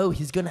 "Oh,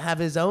 he's gonna have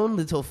his own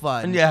little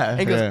fun." Yeah, And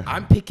he goes, yeah.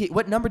 "I'm picking.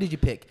 What number did you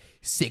pick?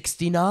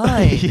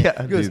 69."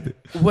 Yeah, He goes, dude.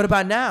 What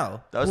about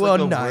now? That was Well,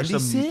 like the worst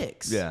of-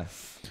 96. Yeah.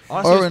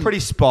 Honestly, Or it's in- pretty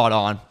spot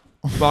on.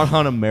 Spot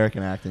on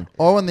American acting.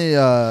 Or when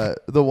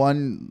the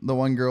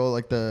one girl,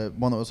 like the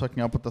one that was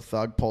hooking up with the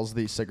thug, pulls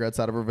the cigarettes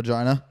out of her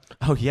vagina.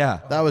 Oh yeah.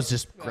 That was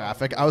just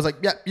graphic. I was like,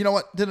 yeah, you know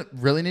what? Didn't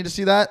really need to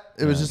see that.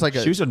 It was just like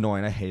she was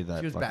annoying. I hated that.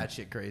 She was fucking-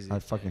 batshit crazy. I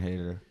fucking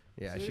hated her.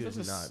 Yeah, she was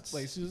just, nuts.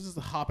 Like she was just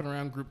hopping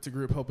around group to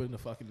group, hoping to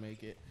fucking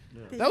make it.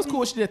 That was cool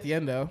what she did at the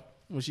end though,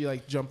 when she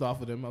like jumped off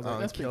with him. I was like,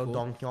 that's pretty cool.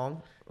 Dong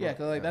Kyung. Yeah,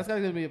 cause like that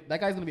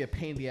guy's gonna be a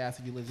pain in the ass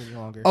if he lives any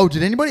longer. Oh,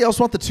 did anybody else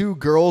want the two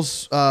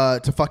girls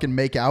to fucking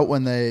make out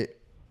when they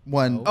Oh,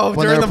 when they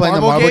during were the playing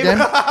the marble marble game? game?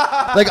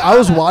 Like I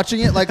was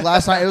watching it like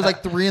last night. It was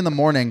like 3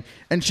 a.m,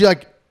 and she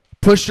like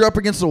pushed her up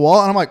against the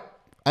wall, and I'm like,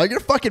 are you gonna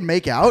fucking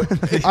make out?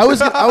 I was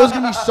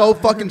gonna be so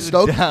fucking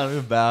stoked. Down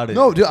about it.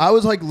 No, dude, I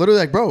was like literally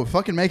like, bro,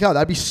 fucking make out.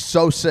 That'd be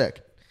so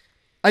sick.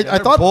 I They're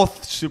thought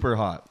both super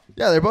hot.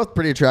 yeah, they're both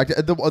pretty attractive.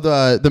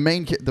 The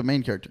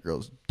main character girl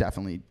is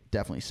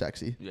definitely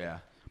sexy. Yeah.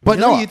 But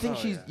Really? no, You think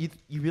she's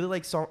you really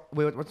like Song?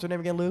 Wait, what's her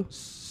name again, Lou?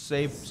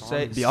 Say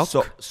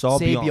Bjork? Saul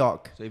Say Bjork.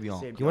 Bjork. Say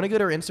Bjork. You want to go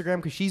to her Instagram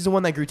because she's the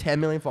one that grew 10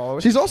 million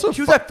followers. She's also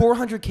she was fu- at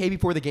 400K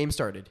before the game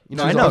started. You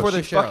know, I know. before the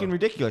She's show. fucking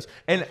ridiculous.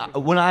 And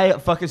when I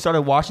fucking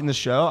started watching the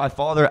show, I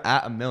followed her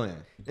at 1 million.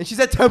 And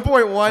she's at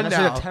 10.1 And she's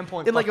now. at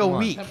 10.1. in like a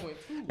week. 10.2.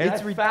 And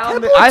It's I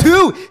found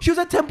 10.2. She was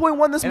at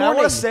 10.1 this And I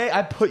morning. want to say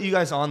I put you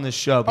guys on this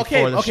show before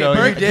Okay, the okay, show.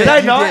 Berk, Did I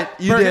you not?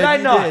 did, you Berk, did, I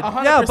you not? did.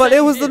 100% Yeah, but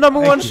it was you the did. number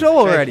one you. show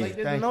Thank already. Like,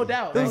 there's no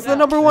doubt. It was the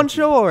number one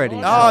show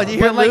already. Oh, do you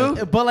hear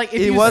But Lou? like,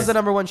 if It you was said- the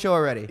number one show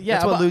already. Yeah,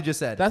 That's what but Lou just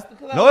said. That's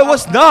No, it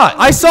was not.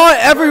 I saw it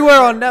everywhere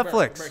on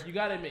Netflix. Berk, you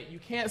gotta admit, you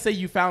can't say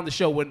you found the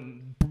show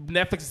when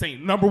Netflix is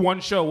saying number one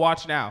show.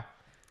 Watch now.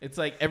 It's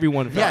like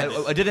everyone. yeah, found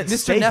it. I didn't Mr.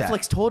 say that.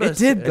 Netflix told It us.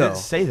 did, I though. didn't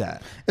say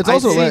that. it's I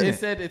also see lit.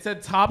 It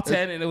said top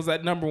 10 and it was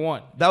at number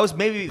one. That was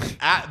maybe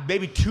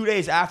 2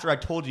 days after I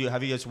told you.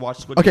 Have you guys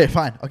watched Squid? Okay,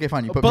 fine. You put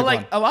But people like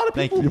on. a lot of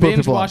Thank people you. You put binge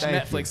people on. watch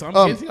Thank Netflix, so I'm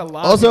Um, guessing a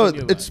lot. also, of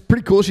people knew it's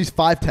pretty cool. She's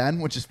 5'10",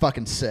 which is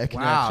fucking sick.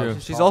 Wow. true.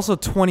 She's also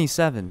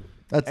 27.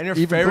 That's And her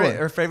even favorite, cooler.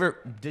 her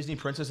favorite Disney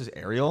princess is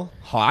Ariel.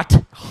 Hot.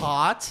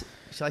 Hot.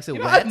 She likes it You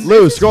know, wet.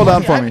 Lou, scroll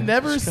down for I've me.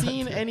 never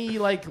seen any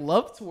like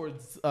love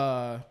towards.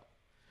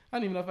 I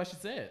don't even know if I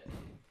should say it.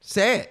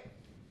 Say it.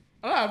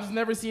 I don't know, I've just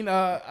never seen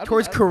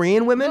Towards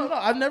Korean women? No,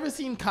 I've never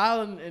seen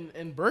Kyle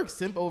and Burke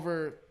simp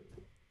over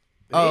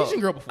an Asian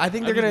girl before. I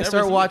think they're I've going to just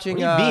start never seen it. watching.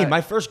 What do you mean?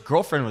 My first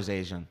girlfriend was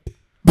Asian.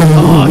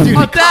 Oh, dude,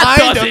 that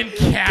kind doesn't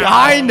of. count.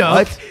 Kind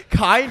of.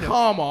 Kind of.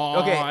 Come on.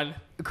 Okay.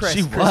 Chris,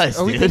 She Chris, was,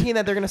 are we dude. thinking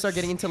that they're going to start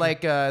getting into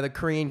like the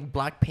Korean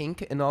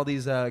Blackpink and all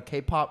these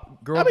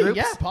K-pop girl I mean, groups?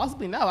 yeah,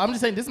 possibly now. I'm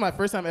just saying this is my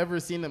first time ever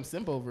seeing them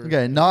simp over.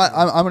 Okay, not.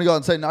 I'm gonna go out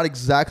and say not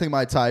exactly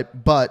my type,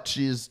 but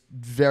she's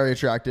very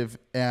attractive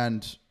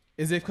and.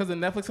 Is it because of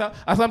Netflix?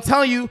 As I'm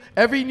telling you,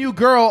 every new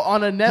girl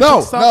on a Netflix.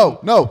 No, something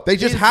no. They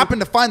just is- happen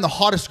to find the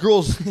hottest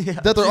girls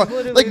that they're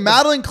literally like. the-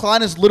 Madeline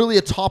Klein is literally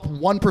a top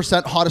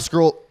 1% hottest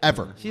girl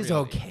ever. She's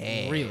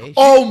okay. Really?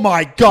 Oh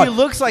my She god!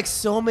 looks like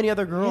so many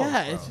other girls.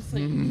 Yeah, it's just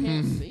like you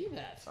can't say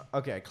that.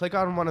 Okay, click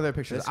on one of their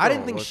pictures. This I didn't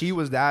girl think looks- she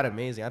was that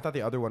amazing. I thought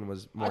the other one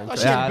was I more thought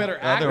she interesting. had better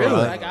Yeah, acting. really.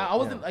 Like I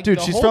wasn't like Dude,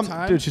 the she's whole from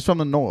time. she's from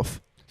the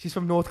north. She's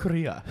from North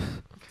Korea.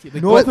 Like,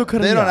 North But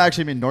Korea. they don't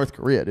actually mean North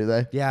Korea, do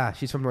they? Yeah,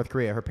 she's from North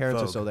Korea. Her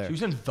parents are still there. She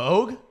was in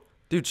Vogue.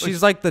 Dude,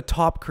 she's like the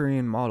top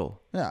Korean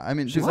model. Yeah, I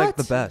mean, She's like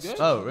the best. Good.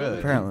 Oh, really?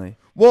 Apparently.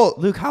 well,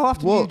 Luke, how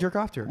often do you jerk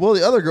off to her? well,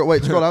 the other girl.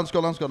 Wait, scroll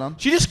down.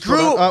 She just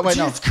Scroll grew. down. Wait, she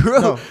no. just grew.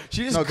 No.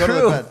 She just No, grew.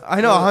 go to the bed. I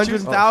know, Go to-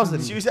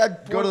 100,000. She was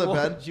at Go to the point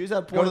bed. one. She was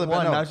at Go to the point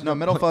bed. one. Now she's No, at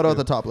middle point photo two. at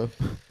the top, Lou.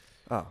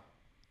 Oh.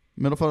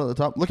 Middle photo at the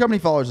top. Look how many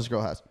followers this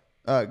girl has.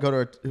 Go to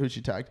her, who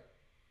she tagged.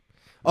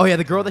 Oh yeah,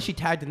 the girl that she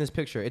tagged in this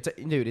picture.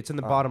 Dude, it's in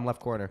the bottom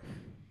left corner.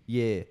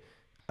 Yeah.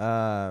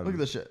 Look at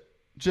this shit.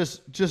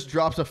 Just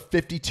drops a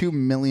 52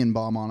 million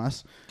bomb on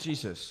us.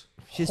 Jesus.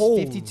 She has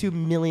 52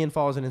 million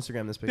followers on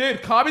Instagram. This picture.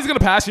 Dude, Kobe's gonna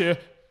pass you.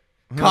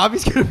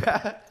 Kobe's gonna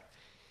back.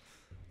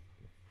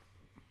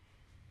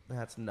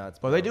 That's nuts.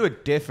 Well, bro. they do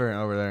it different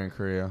over there in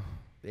Korea.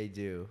 They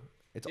do.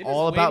 It's It is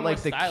all way about more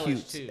like the stylish,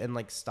 cute too. and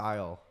like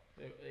style.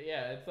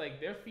 Yeah, it's like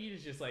their feed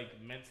is just like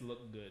meant to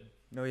look good.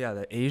 No, yeah,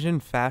 the Asian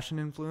fashion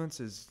influence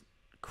is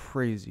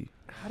crazy.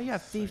 How do you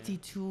have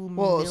 52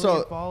 Well,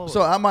 million followers?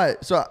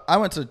 I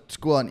went to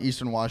school in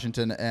Eastern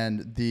Washington,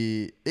 and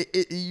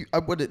I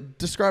would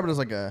describe it as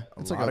like a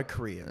lot of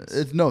Koreans.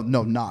 It's no,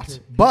 not.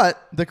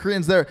 But the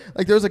Koreans there,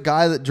 like there was a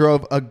guy that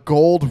drove a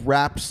gold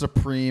wrapped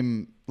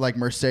Supreme like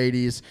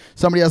Mercedes.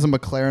 Somebody has a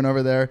McLaren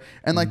over there,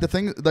 and like the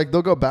thing, like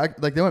they'll go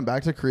back, like they went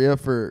back to Korea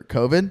for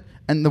COVID,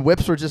 and the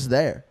whips were just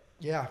there.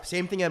 Yeah,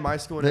 same thing at my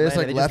school in They just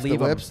Atlanta. like left they the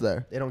just leave 'em. whips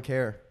there. They don't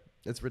care.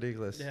 It's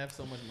ridiculous. They have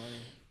so much money.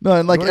 No,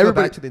 and like You wanna go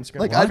everybody, back to the Instagram?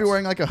 like I'd be What?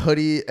 wearing like a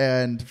hoodie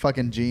and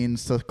fucking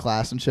jeans to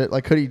class and shit,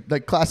 like hoodie,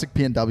 like classic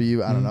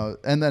P&W. I don't know.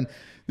 And then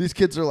these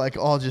kids are like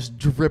all just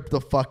drip the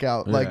fuck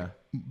out, like Yeah.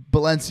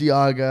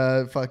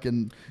 Balenciaga,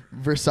 fucking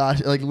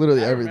Versace, like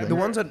literally everything. The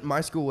ones at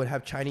my school would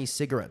have Chinese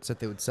cigarettes that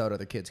they would sell to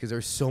other kids because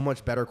they're so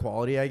much better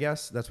quality, I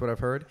guess. That's what I've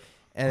heard.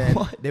 And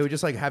then they would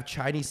just like have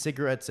Chinese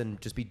cigarettes and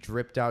just be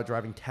dripped out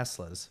driving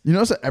Teslas. You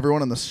notice that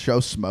everyone on the show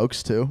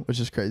smokes too, which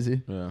is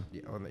crazy. Yeah.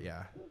 Yeah.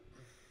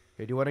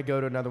 Okay, do you want to go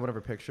to another one of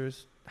her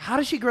pictures? How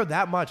does she grow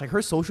that much? Like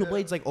her social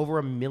blade's like over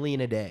 1 million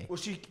a day. Well,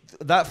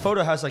 that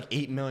photo has like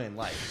 8 million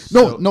likes.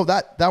 No, So- no,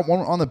 that one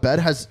on the bed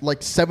has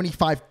like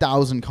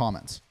 75,000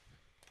 comments.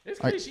 It's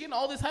crazy. She getting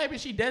all this hype and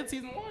she dead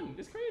season 1.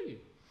 It's crazy.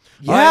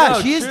 Yeah, I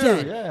know, she is true,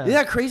 dead. yeah. Isn't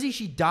that crazy?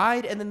 She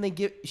died and then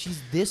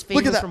she's this Look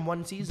at famous that. from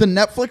one season.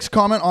 The Netflix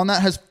comment on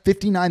that has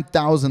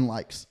 59,000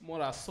 likes.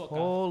 Mora soca.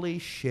 Holy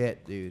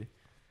shit, dude.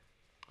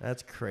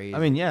 That's crazy. I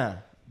mean, yeah.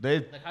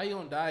 Like how you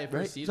gonna die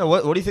first season? So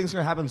what do you think is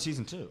gonna happen in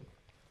season 2?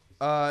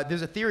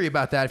 there's a theory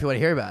about that if you want to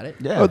hear about it.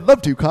 Yeah. I'd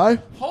love to, Kai.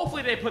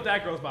 Hopefully they put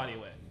that girl's body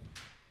away.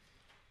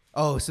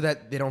 Oh, so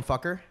that they don't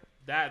fuck her?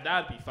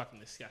 That'd be fucking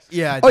disgusting.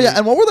 Yeah. Oh dude. yeah,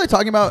 and what were they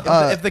talking about?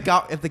 If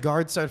the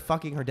guards start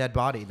fucking her dead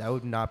body, that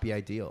would not be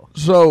ideal.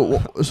 So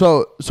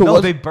No,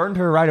 was, they burned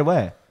her right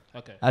away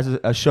Okay. as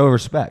a show of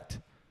respect.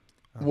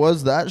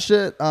 was that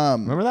shit?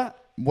 Remember that?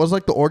 Was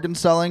like the organ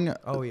selling?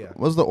 Oh, yeah.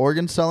 Was the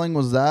organ selling?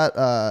 Was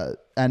that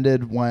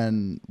ended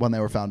when they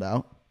were found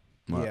out?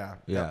 Yeah.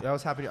 Yeah. That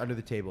was happening under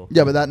the table.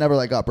 Yeah, but that never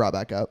like got brought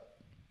back up.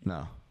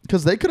 No.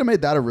 Because they could have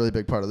made that a really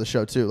big part of the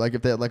show too. Like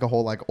if they had like a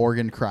whole like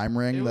organ crime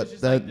ring It was that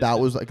just that, like that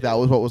the- was like that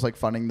was what was like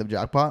funding the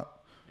jackpot.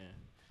 Yeah.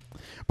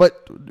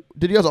 But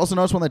did you guys also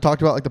notice when they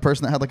talked about like the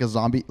person that had like a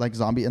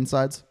zombie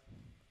insides?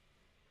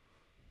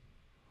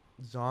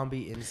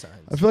 Zombie insides.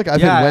 I feel like I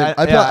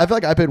feel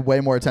like I paid way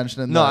more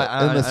attention in No, the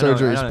I know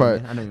surgeries what you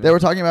part. mean. I know what you They were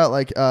mean. talking about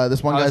like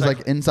this one I was guy's like-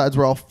 like insides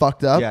were all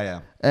fucked up. Yeah,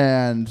 yeah.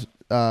 And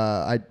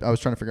I was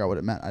trying to figure out what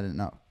it meant. I didn't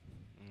know.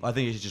 I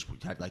think he just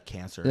had like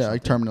cancer. Or Yeah,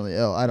 like something. terminally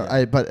ill.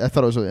 Yeah. But I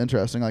thought it was really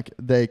interesting. Like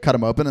they cut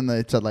him open and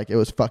they said like it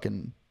was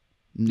fucking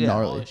Yeah.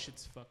 All gnarly. this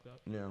shit's fucked up.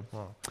 Yeah.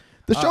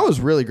 The show was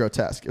really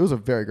grotesque. It was a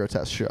very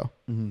grotesque show.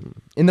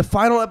 In the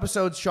final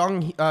episode,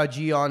 Song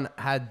Ji-yeon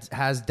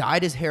has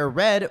dyed his hair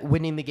red,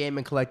 winning the game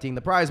and collecting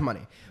the prize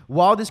money.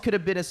 While this could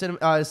have been a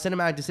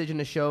cinematic decision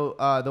to show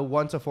the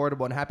once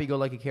affordable and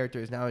happy-go-lucky character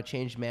is now a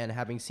changed man,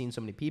 having seen so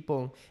many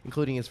people,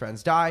 including his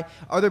friends, die,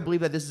 others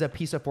believe that this is a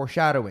piece of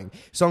foreshadowing.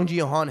 Song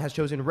Ji-yeon has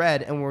chosen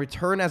red and will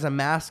return as a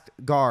masked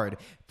guard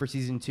for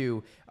season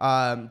 2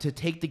 to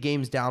take the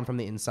games down from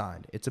the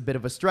inside. It's a bit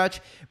of a stretch,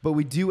 but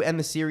we do end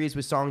the series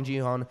with Song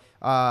Ji-yeon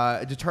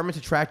determined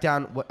to track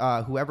down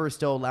whoever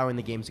is still allowing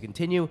the games to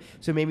continue.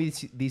 So maybe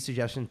these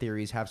suggestion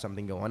theories have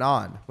something going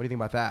on. What do you think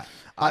about that?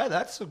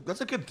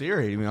 That's a good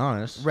theory, to be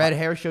honest. Red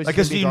hair shows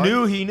Because he's he gonna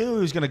be knew he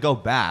was gonna go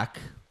back,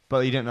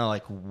 but he didn't know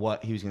like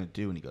what he was gonna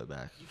do when he go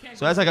back. You can't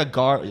So go that's like a see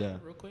guard. your Yeah.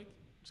 daughter Real quick.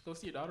 Just go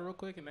see your daughter real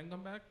quick and then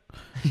come back.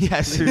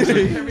 Yeah.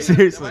 Seriously. Why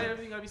Seriously.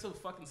 everything gotta be so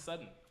fucking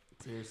sudden?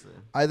 Seriously.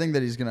 I think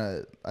that he's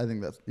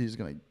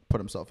gonna put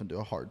himself into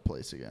a hard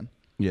place again.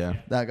 Yeah.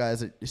 That guy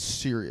has a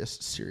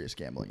serious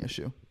gambling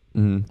issue.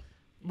 Mm-hmm.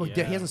 Well,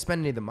 Yeah. he hasn't spent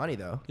any of the money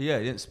though. Yeah,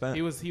 he didn't spend.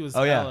 He was.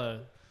 Oh, yeah. hella,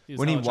 he was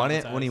When he hella won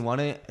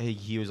traumatized. it,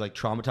 he was like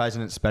traumatized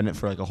and didn't spend it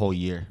for like a whole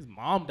year, His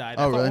mom died.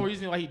 Oh, That's the really? only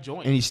reason why he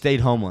joined. and he stayed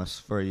homeless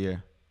for a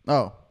year.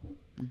 Oh,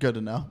 good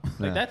to know.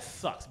 Like Yeah. that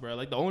sucks, bro.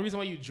 Like the only reason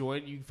why you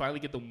join, you finally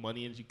get the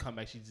money, and you come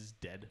back, she's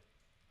just dead.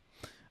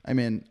 I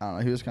mean, I don't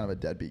know. He was kind of a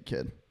deadbeat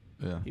kid.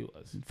 Yeah. He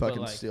was. But,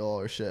 Fucking like, steal all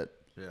her shit.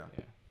 Yeah.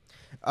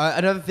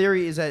 Another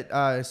theory is that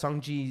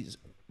Songji's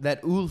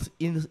that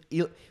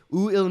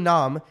Il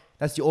Nam,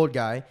 that's the old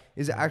guy,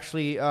 is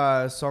actually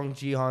Song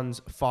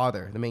Ji-han's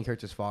father, the main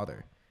character's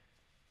father.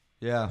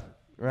 Yeah.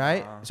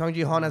 Right? Song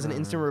Ji-han has an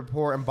instant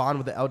rapport and bond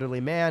with the elderly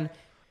man.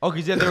 Oh,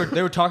 because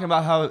they were talking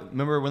about how,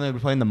 remember when they were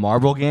playing the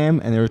marble game,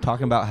 and they were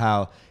talking about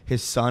how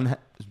his son's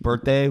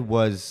birthday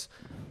was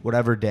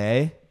whatever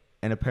day,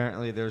 and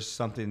apparently there's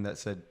something that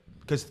said,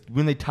 because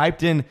when they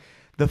typed in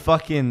the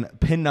fucking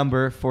PIN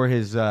number for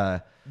his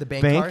The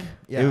bank card?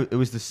 Yeah. it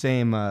was the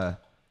same. No,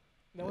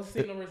 what's the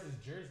same number as his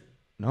jersey?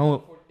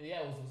 No, Yeah,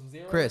 it was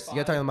 0. Chris, you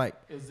got to talk on the mic.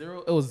 It was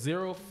 0. It was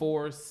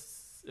 04.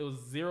 It was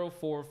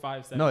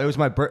 0457. no, it was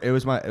my birth. It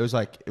was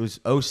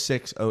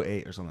 06,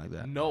 08 or something like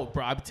that. No,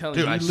 bro, I'm telling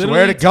Dude, you. I He swear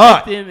literally to God.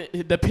 typed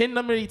in, the pin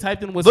number he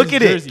typed in was Look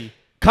his at jersey. it.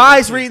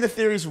 Kai's reading the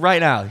theories right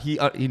now. He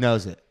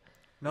knows it.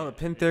 No,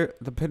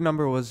 the pin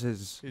number was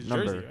his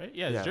number. Jersey, right?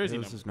 Yeah, his jersey it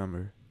was number. his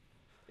number.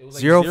 It was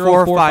like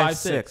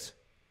 0456.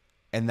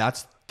 And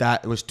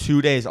that was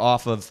 2 days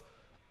off of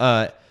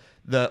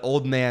the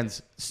old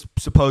man's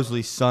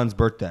supposedly son's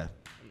birthday.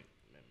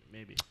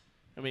 Maybe.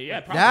 I mean,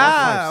 yeah, probably.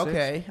 Yeah, 5, 6.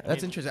 okay.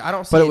 That's interesting. I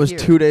don't see But it was here.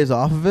 2 days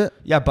off of it.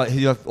 Yeah, but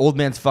the old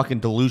man's fucking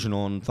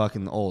delusional and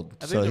fucking old,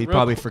 I think so the he real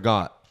probably qu-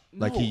 forgot,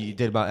 like he No.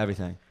 did about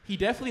everything. He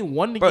definitely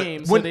won the But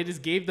game, so when- they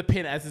just gave the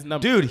pin as his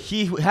number. Dude,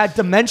 he had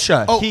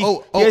dementia. He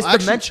has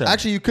dementia.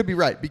 Actually, you could be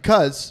right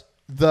because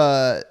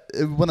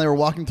when they were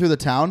walking through the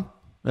town,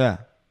 yeah.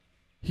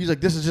 he's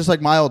like, "This is just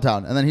like my old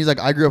town," and then he's like,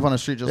 "I grew up on a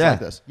street just Yeah. like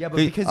this." Yeah, but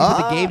He- because they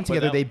put the game but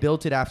together, that- they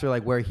built it after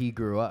like where he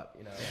grew up.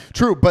 You know?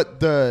 True,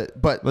 but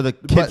Well, the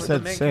kid but-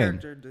 said the same.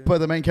 but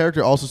the main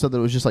character also said that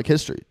it was just like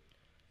his street.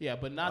 Yeah,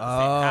 but not the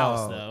same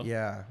house though.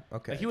 Yeah.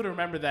 Okay. Like he would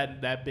remember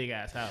that big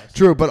ass house.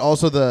 True, but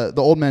also the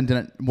old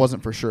man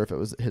wasn't for sure if it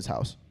was his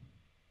house.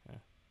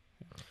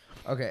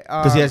 Okay.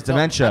 Because he has No,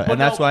 dementia, but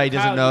and that's no, why he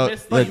doesn't Kyle, know you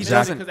missed- the you missed it,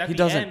 exact. 'cause at He the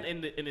doesn't.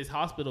 end in his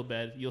hospital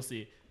bed, you'll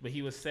see. But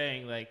he was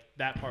saying like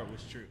that part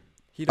was true.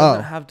 He doesn't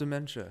Oh. have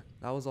dementia.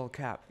 That was all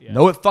cap. Yeah.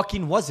 No, it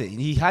fucking wasn't.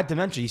 He had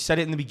dementia. He said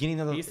it in the beginning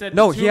of the. He said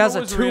No, the he has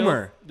a was real.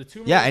 tumor. The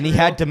tumor Yeah, was and he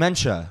real. had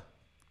dementia.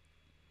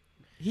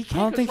 He can't I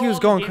don't think he control was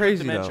the going game with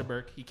crazy, dementia, though.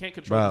 Burke. He can't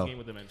control Bro. the game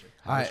with dementia.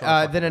 All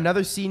right. Then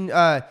another scene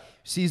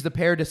sees the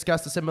pair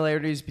discuss the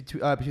similarities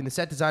between the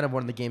set design of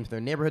one of the games in their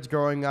neighborhoods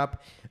growing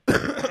up.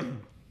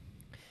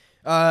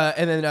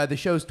 And then the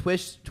show's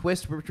twist,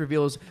 which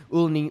reveals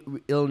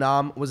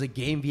Ilnam was a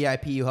game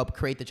VIP who helped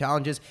create the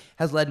challenges,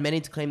 has led many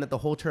to claim that the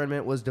whole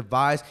tournament was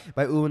devised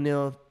by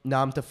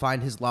Ilnam to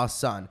find his lost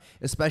son,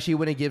 especially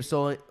when it gives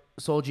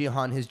Sol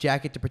Ji-han his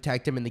jacket to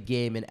protect him in the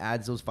game and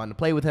adds it was fun to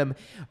play with him.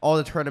 All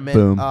the tournament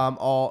Boom.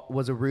 all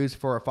was a ruse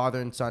for a father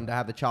and son to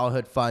have the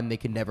childhood fun they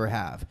could never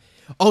have.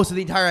 Oh, so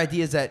the entire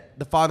idea is that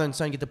the father and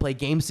son get to play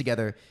games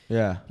together.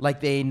 Yeah.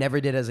 Like they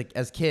never did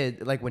as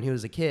kid, like when he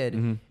was a kid,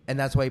 Mm-hmm. and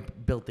that's why he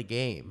built the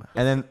game.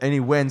 And he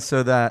wins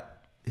so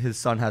that his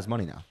son has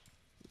money now.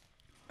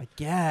 I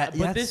get. But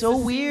That's this so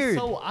seems weird.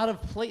 so out of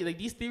place. Like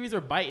these theories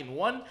are biting.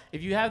 One,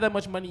 if you have that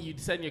much money, you'd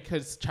send your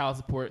kids child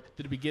support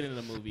to the beginning of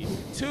the movie.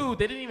 Two,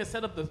 they didn't even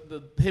set up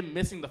the him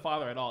missing the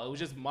father at all. It was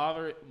just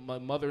mother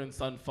and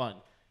son fun.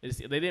 They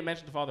didn't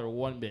mention the father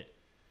one bit.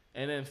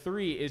 And then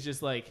three is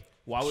just like,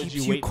 why would Keeps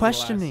you you wait?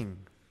 questioning.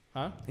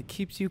 Huh? It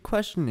keeps you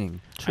questioning.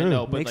 I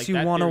know, but Makes like, you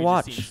that wanna theory just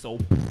watch. seems So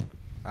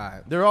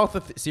There are also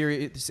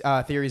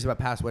theories about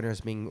past winners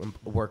being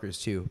workers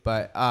too,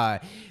 but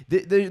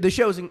the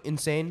show is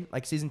insane.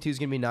 Like season 2 is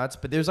gonna be nuts,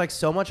 but there's like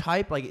so much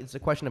hype. Like it's a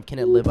question of can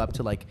it live up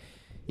to like,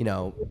 you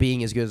know,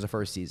 being as good as the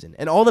first season.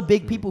 And all the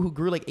big people who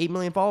grew like 8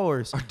 million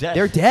followers Are dead.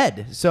 They're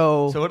dead.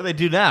 So So what do they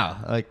do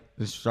now? Like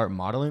just start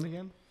modeling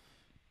again?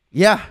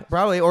 yeah,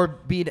 probably or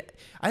be.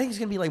 I think it's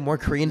gonna be like more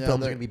Korean Yeah,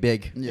 films are they're- gonna be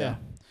big. Yeah.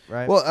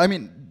 Right. Well, I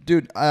mean,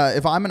 dude,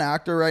 if I'm an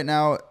actor right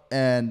now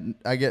and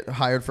I get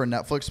hired for a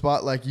Netflix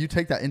spot, like you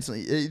take that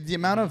instantly. The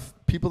amount of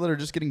people that are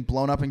just getting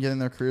blown up and getting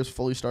their careers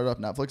fully started off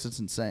Netflix, it's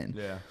insane.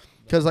 Yeah.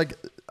 Because like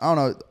I don't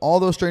know, all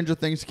those Stranger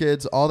Things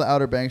kids, all the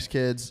Outer Banks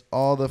kids,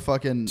 all the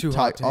fucking Too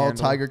Hot to all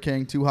Handle. Tiger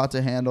King, Too Hot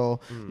to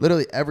Handle,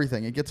 literally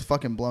everything. It gets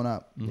fucking blown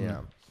up.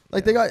 yeah.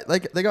 Like they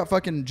got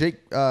fucking Jake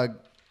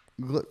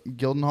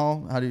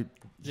Gyllenhaal. How do you?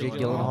 Jake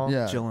Gyllenhaal.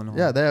 Yeah, Gyllenhaal.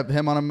 yeah. They have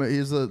him on a.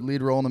 He's the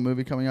lead role in the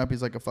movie coming up.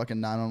 He's like a fucking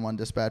 911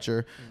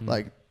 dispatcher.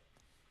 Like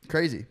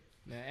crazy.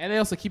 Yeah, and they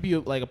also keep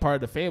you like a part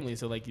of the family.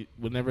 So like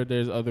whenever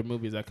there's other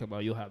movies that come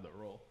out, you'll have the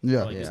role.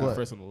 Yeah, Like yeah. you're the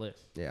first on the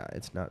list. Yeah,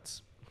 it's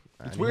nuts.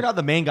 It's weird how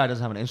the main guy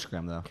doesn't have an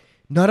Instagram though.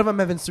 None of them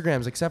have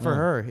Instagrams except for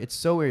her. It's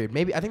so weird.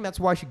 Maybe I think that's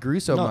why she grew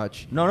so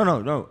much.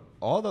 No.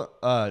 All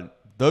the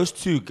those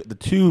the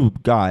two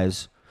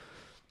guys,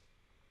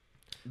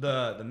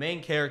 the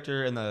main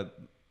character and the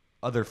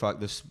other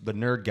the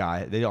nerd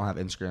guy, they don't have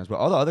Instagrams, but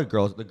all the other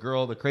girls,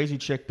 the crazy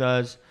chick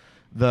does.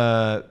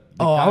 The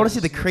Oh, guy I want with to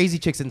see the snake- crazy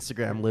chick's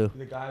Instagram, Lou.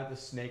 The guy with the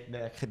snake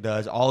neck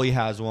does. Ollie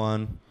has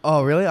one.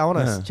 Oh, really? I want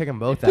to Yeah. check them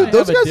both Dude, out.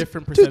 Those have a guys,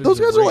 different dude, percentage those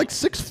of guys are rate. like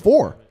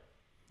 6'4".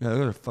 Yeah,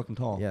 they're fucking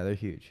tall. Yeah, they're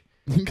huge.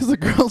 Because the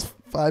girl's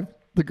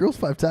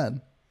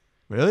 5'10".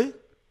 Really?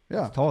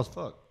 Yeah. Tall as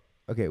fuck.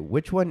 Okay,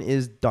 which one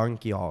is Don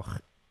Quixote?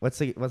 What's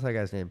that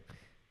guy's name?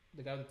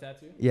 The guy with the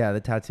tattoo? Yeah,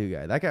 the tattoo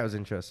guy. That guy was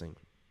interesting.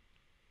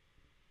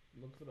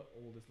 Look for the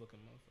oldest looking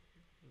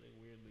motherfucker. Like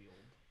weirdly old.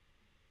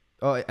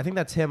 Oh, I think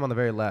that's him on the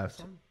very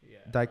left. Yeah.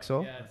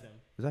 Dykesel? Yeah, that's him.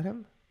 Is that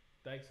him?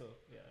 Dykesel.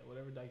 Yeah,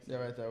 whatever Dykesel. Yeah,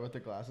 right there with the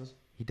glasses.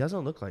 He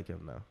doesn't look like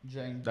him though.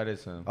 Jang. That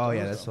is him. Oh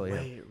yeah, that's totally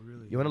him. Wait,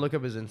 really? You want to look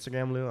up his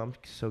Instagram, Lou? I'm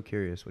so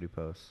curious what he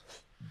posts.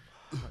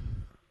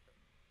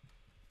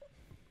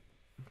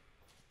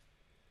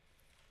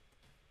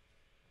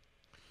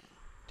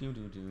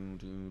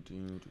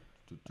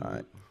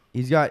 Alright.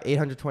 He's got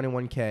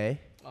 821K.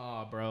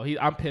 Oh, bro,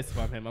 I'm pissed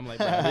about him. I'm like,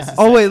 bro, this is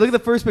Oh wait, look at the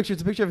first picture.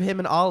 It's a picture of him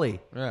and Ollie.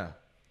 Yeah.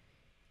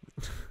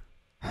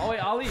 Oh wait,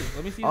 Ali.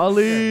 Let me see. his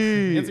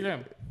Ali.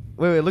 Instagram.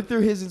 Wait, look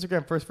through his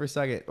Instagram first for a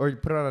second, or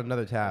put it on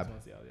another I tab. just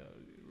want to see Ali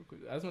real quick.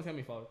 I just want to see how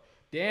many followers.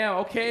 Damn.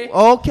 Okay.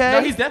 Okay.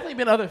 No, he's definitely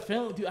been other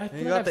films, dude. I feel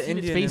like got I've the seen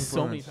his Indian face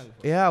so many influence.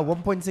 times. Yeah,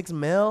 1.6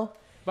 mil.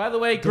 By the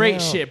way, great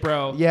Damn. shit,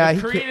 bro. Yeah, If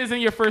he Korean is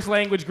in your first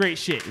language, great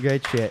shit.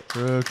 Great shit.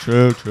 True.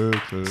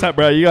 What's up,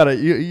 bro? You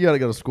gotta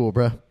go to school,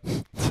 bro.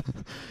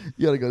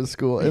 You gotta go to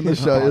school. And the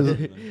show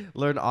is,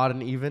 Learn odd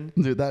and even.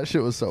 dude, that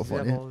shit was so Does he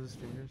have funny. all his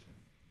fingers?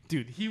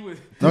 Dude, he was.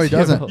 No, he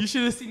doesn't. You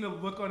should have seen the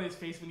look on his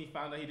face when he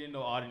found out he didn't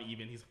know odd and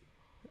even. He's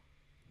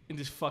and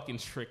just fucking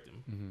tricked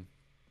him.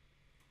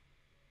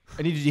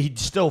 And he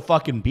still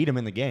fucking beat him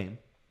in the game.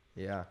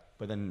 Yeah,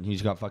 But then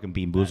he's got fucking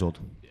bean boozled.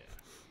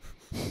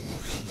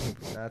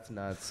 that's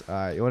nuts. All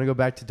right, you want to go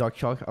back to Dark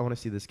Chalk? I want to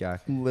see this guy.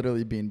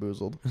 Literally bean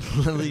boozled.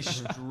 Literally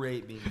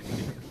straight bean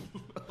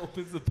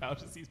Opens the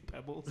pouch and sees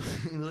pebbles.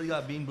 boozled. Literally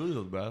got bean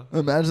boozled, bro.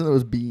 Imagine it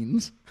was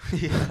beans.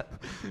 Yeah.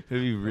 It'd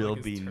be real Like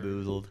his bean turd.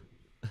 boozled.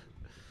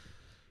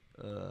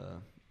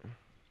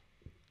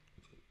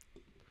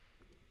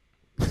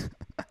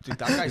 Dude,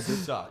 that guy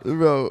sucks.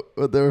 Bro,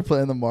 when they were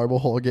playing the marble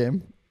hole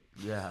game.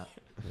 Yeah.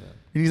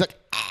 And he's like,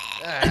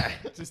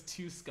 Just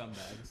two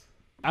scumbags.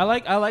 I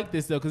like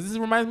this though because this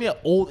reminds me of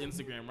old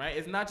Instagram, right?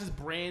 It's not just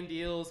brand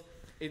deals;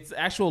 it's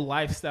actual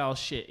lifestyle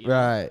shit. You know?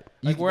 Right.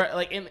 Like where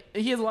and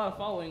he has a lot of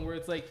following. Where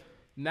it's like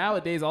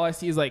nowadays, all I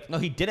see is like. No,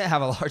 he didn't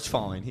have a large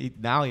following.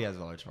 Now he has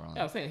a large following.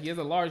 Yeah, I'm saying he has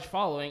a large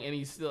following, and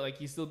he's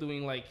still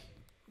doing like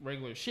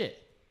regular shit.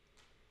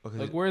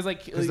 Like whereas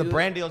like Because the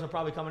brand deals are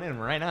probably coming in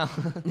right now.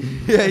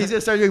 Yeah, he's gonna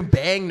start doing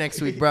Bang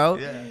next week, bro.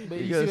 Yeah. But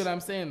He you goes- see what I'm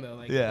saying though,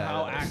 like Yeah.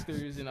 how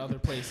actors in other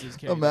places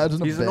carry.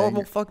 imagine He's a a bang.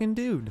 normal fucking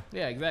dude.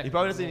 Yeah, exactly. He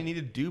probably doesn't even need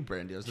to do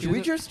brand deals. Should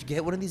we just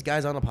get one of these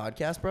guys on the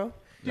podcast, bro?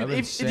 Dude,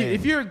 That'd be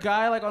if you're a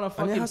guy like on a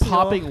fucking has to go-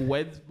 popping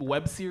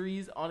web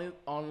series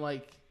on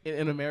like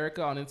in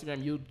America on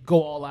Instagram, you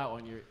go all out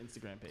on your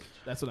Instagram page.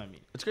 That's what I mean.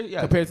 It's great.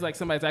 Yeah. Compared to like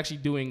somebody that's actually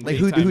doing Like big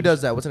who time-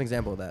 does that? What's an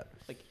example of that?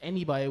 like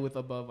anybody with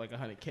above like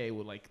 100K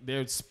would like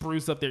they'd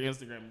spruce up their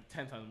Instagram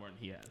 10 times more than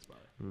he has.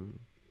 Probably.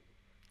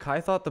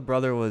 Kai thought the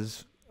brother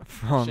was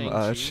from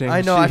Shang-Chi. Shang-Chi.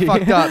 I know,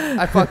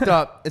 I fucked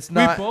up. It's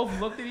not. We both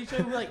looked at each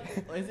other like,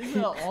 is it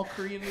an all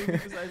Korean movie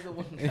besides the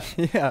one guy?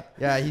 Yeah.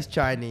 Yeah, he's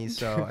Chinese,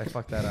 so I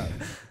fucked that up.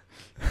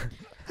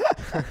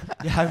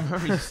 Yeah, I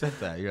remember you said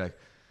that. You're like,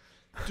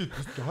 dude,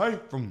 this guy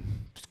from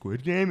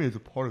Squid Game is a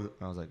part of it.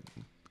 And I was like,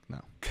 no.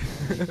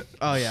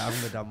 Oh yeah,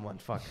 I'm the dumb one.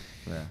 Fuck.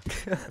 Yeah.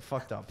 I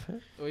fucked up.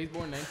 Oh, he's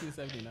born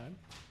 1979.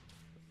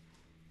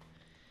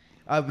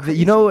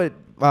 You know what?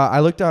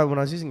 I looked on when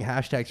I was using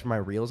hashtags for my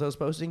reels I was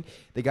posting.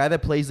 The guy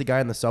that plays the guy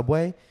in the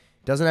subway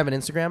doesn't have an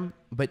Instagram,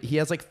 but he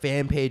has like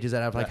fan pages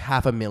that have like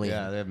 500,000.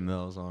 Yeah, they have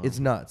mills on It's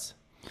nuts.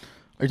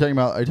 Are you talking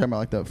about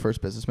like the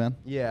first businessman?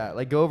 Yeah,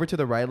 like go over to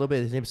the right a little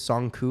bit. His name's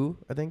Song Koo,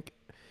 I think.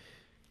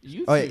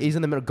 You Oh, yeah, he's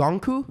in the middle.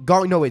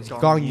 Gongku? No, it's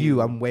Gong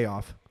Yu. I'm way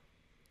off.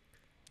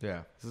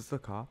 Yeah. Is this the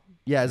cop?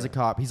 Yeah, as a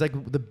cop. He's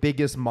like the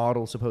biggest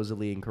model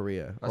supposedly in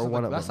Korea, That's or not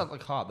one the, of that's them. not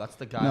the cop. That's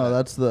the guy. No, that-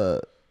 that's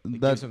the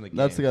gives him the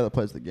that's the game. guy that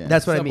plays the game.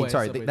 That's what I mean. Subway,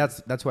 Sorry,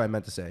 Subway. that's what I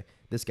meant to say.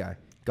 This guy,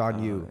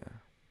 Gong Yu. Yeah.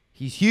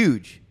 He's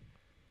huge.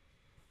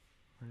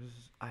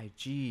 Where's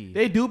IG?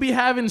 They do be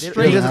having He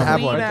straight doesn't have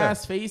clean one.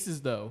 ass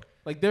faces though.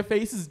 Like their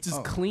faces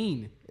just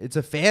clean. It's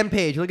a fan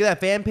page. Look at that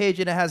fan page,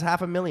 and it has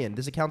 500,000.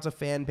 This account's a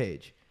fan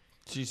page.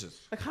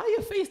 Jesus. Like how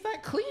your face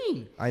that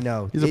clean? I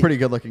know. He's a pretty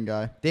good looking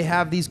guy. They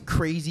have these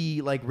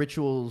crazy like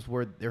rituals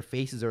where their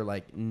faces are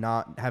like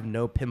not have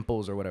no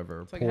pimples or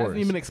whatever. It's like it hasn't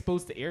even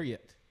exposed to air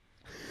yet.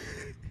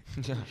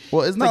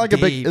 Well, isn't that like like a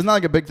big Dave. isn't that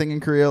like a big thing in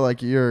Korea?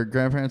 Like your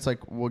grandparents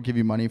like will give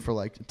you money for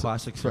like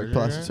Plastic for, like, surgery,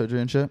 plastic right? surgery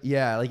and shit.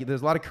 Yeah, like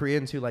there's a lot of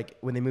Koreans who like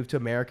when they move to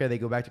America, they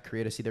go back to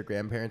Korea to see their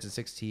grandparents at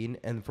 16,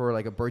 and for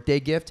like a birthday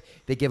gift,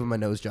 they give them a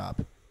nose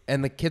job.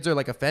 And the kids are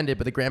like offended,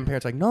 but the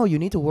grandparents are like, no, you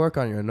need to work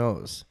on your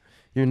nose.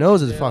 Your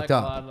nose is They're fucked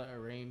like up. A lot of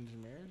arranged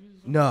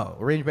marriages. No,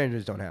 arranged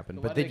marriages don't happen,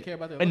 Why but do they they care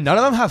about their And looks? none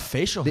of them have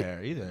facial They-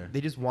 hair either. they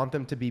just want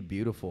them to be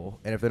beautiful,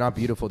 and if they're not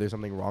beautiful, there's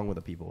something wrong with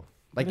the people.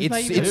 Like But it's not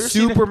it's even- it's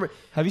Have you ever super.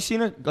 Have you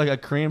seen a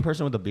Korean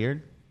person with a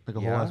beard? Like a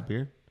whole Yeah. ass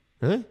beard?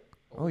 Really?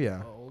 Oh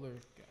yeah. Older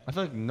guy. I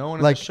feel like no one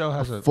in Like the show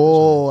has a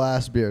full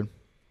ass beard.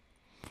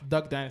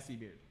 Duck Dynasty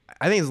beard.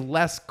 I think it's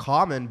less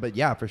common, but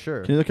yeah, for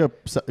sure. Can you look up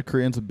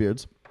Koreans with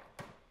beards?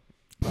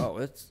 Oh,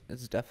 it's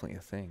definitely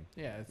a thing.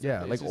 Yeah. It's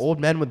Yeah, it's like just- old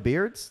men with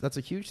beards. That's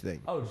a huge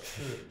thing. Oh,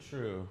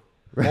 true.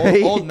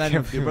 Right? Old men,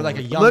 with beard, but like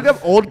a young. Look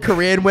up old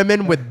Korean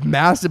women with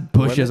massive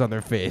bushes on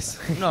their face.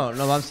 No,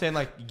 I'm saying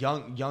like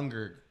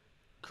younger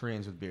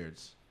Koreans with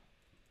beards.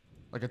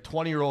 Like a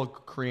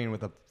 20-year-old Korean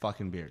with a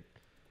fucking beard,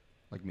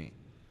 like me.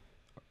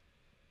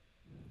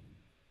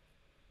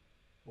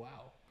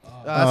 Wow.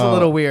 That's a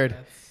little weird.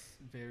 That's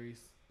very.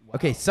 Wow.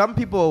 Okay, some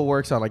people it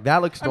works on like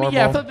that looks I normal. mean,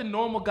 yeah, I thought the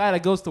normal guy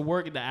that goes to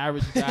work and the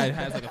average guy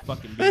has like a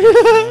fucking beard. You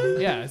know?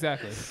 Yeah,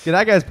 exactly. Yeah,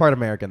 that guy's part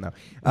American though.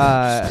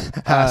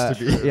 Has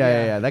to be.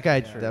 Yeah. That guy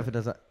definitely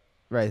doesn't.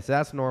 Right, so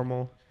that's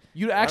normal.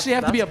 You actually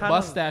have to be a that's kind of-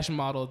 mustache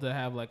model to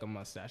have like a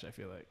mustache. I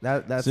feel like.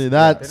 That's See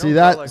that? They See don't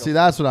that? go like See a-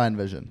 that's what I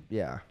envision.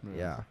 Yeah.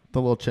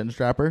 The little chin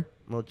strapper.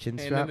 Little chin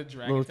And strap. then the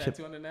dragon little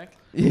tattoo on the neck.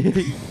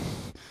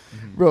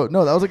 Bro,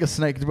 no, that was like a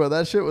snake, bro.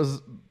 That shit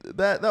was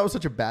that was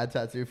such a bad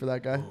tattoo for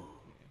that guy.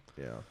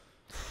 Yeah.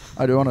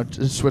 I do want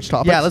to switch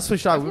topics. Yeah, let's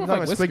switch topics. That's We've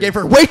more been talking like about Squid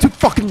whiskers. Game for way too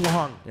fucking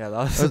long. Yeah, that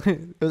was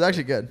It was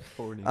actually good.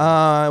 40.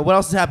 What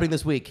else is happening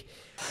this week?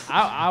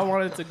 I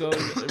wanted to go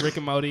to Rick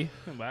and Morty,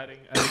 but I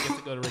didn't get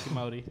to go to Rick and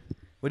Morty.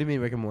 What do you mean,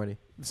 Rick and Morty?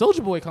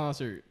 Soldier Boy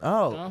concert. You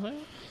know what Oh, I'm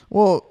saying?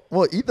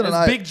 Well, Ethan and That's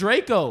I, Big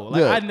Draco.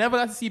 Like Yeah. I never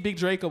got to see Big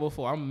Draco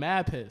before. I'm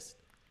mad pissed.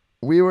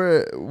 we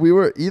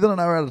were Ethan and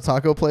I were at a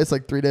taco place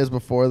like 3 days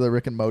before the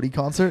Rick and Morty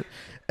concert,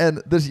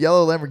 and this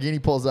yellow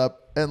Lamborghini pulls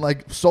up, and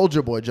like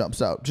Soldier Boy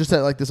jumps out just at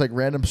like this like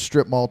random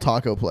strip mall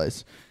taco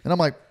place, and I'm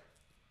like,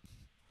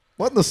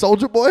 what in the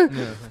Soldier Boy?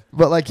 Yeah.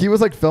 But like he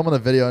was like filming a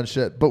video and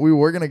shit. But we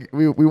wanted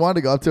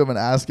to go up to him and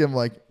ask him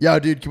like, yo,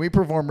 dude, can we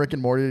perform Rick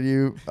and Morty to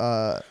you?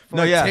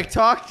 No, yeah.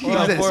 TikTok?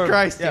 Jesus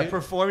Christ, Yeah, dude.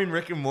 performing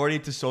Rick and Morty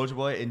to Soldier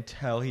Boy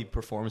until he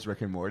performs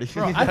Rick and Morty.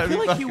 Bro, I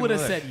feel like he would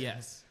have said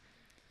yes.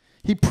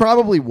 He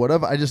probably would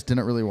have. I just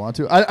didn't really want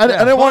to. I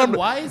didn't But want him.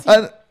 why is he?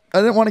 I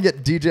didn't want to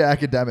get DJ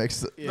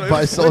Academics Yeah.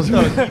 by Soldier.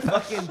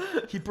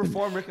 He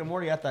performed Rick and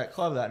Morty at that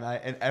club that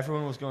night, and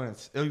everyone was going.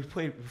 He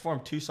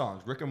performed 2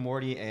 songs, Rick and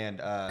Morty and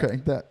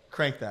Crank that.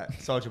 Crank That,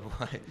 Soldier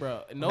Boy.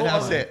 Bro, And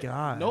that's other, it.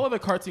 God. no other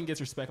cartoon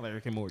gets respect like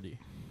Rick and Morty.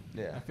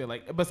 I Yeah. feel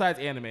like besides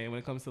anime, when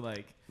it comes to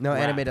like No,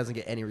 rap. anime doesn't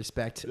get any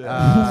respect.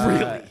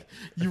 Really,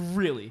 you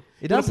really. It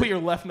You don't doesn't. put your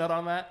left nut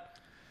on that.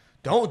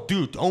 Don't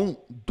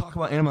talk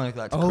about anime like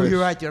that. To Oh, Chris. you're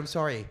right, dude. I'm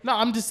sorry. No,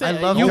 I'm just saying.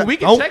 I love we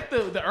can don't- check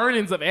the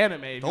earnings of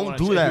anime. If Don't you wanna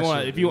do check,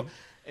 that If you, want,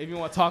 shit, if you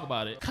want to talk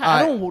about it, Kai, I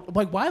I- don't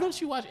like. Why don't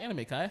you watch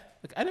anime, Kai?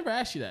 Like I never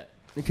asked you that.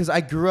 Because I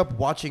grew up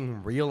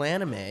watching real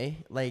anime,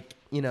 like,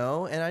 you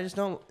know, and I just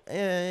don't,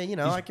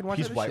 I can watch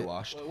He's other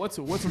whitewashed. What's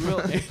a real what's a real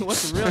anime?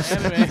 What's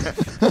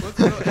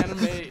a real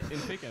anime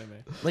and fake anime?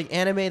 shit. Like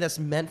anime that's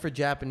meant for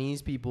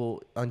Japanese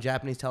people on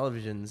Japanese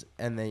televisions,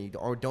 and they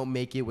or don't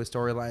make it with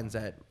storylines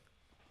that,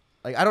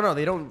 like, I don't know,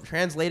 they don't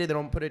translate it, they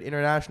don't put it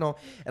international,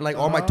 and like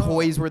all my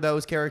toys were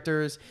those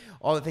characters,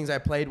 all the things I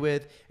played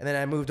with, and then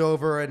I moved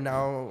over, and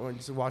now I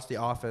just watch The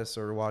Office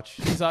or watch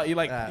You saw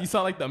That. you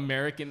saw like the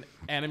American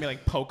anime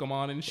like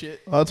Pokemon and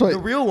shit. That's why. the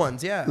real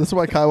ones, yeah. This is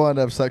why Kai wanted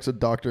to have sex with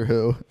Doctor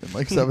Who in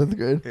like 7th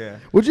grade. Yeah.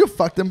 Would you have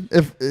fucked him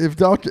if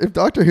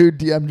Doctor Who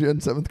DM'd you in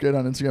 7th grade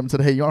on Instagram and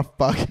said, "Hey, you want to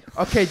fuck?"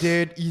 Okay,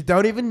 dude, you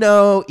don't even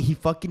know. He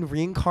fucking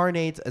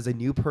reincarnates as a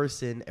new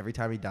person every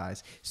time he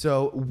dies.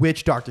 So,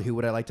 which Doctor Who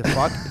would I like to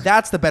fuck?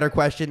 That's the better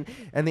question.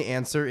 And the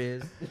answer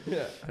is,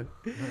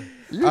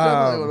 You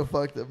definitely would have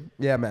fucked him.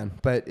 yeah, man.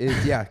 But,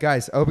 yeah,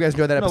 guys, I hope you guys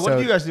enjoyed that No, episode. what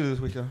did you guys do this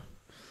weekend?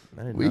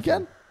 I did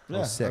Weekend? nothing. I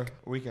was sick.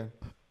 Weekend.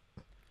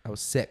 I was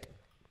sick.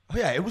 Oh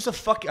yeah, it was a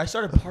fuck. I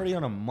started partying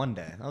on a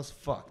Monday. That was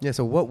fucked. Yeah,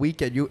 so what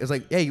weekend? It's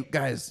like, hey, you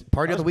guys,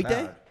 party on the That was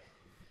weekday? bad.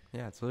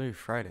 Yeah, it's literally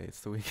Friday.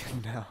 It's the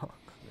weekend now.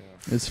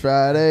 It's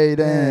Friday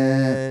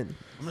then. And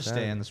I'm gonna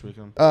stay in this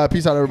weekend.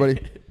 Peace out, everybody.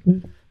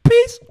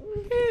 peace.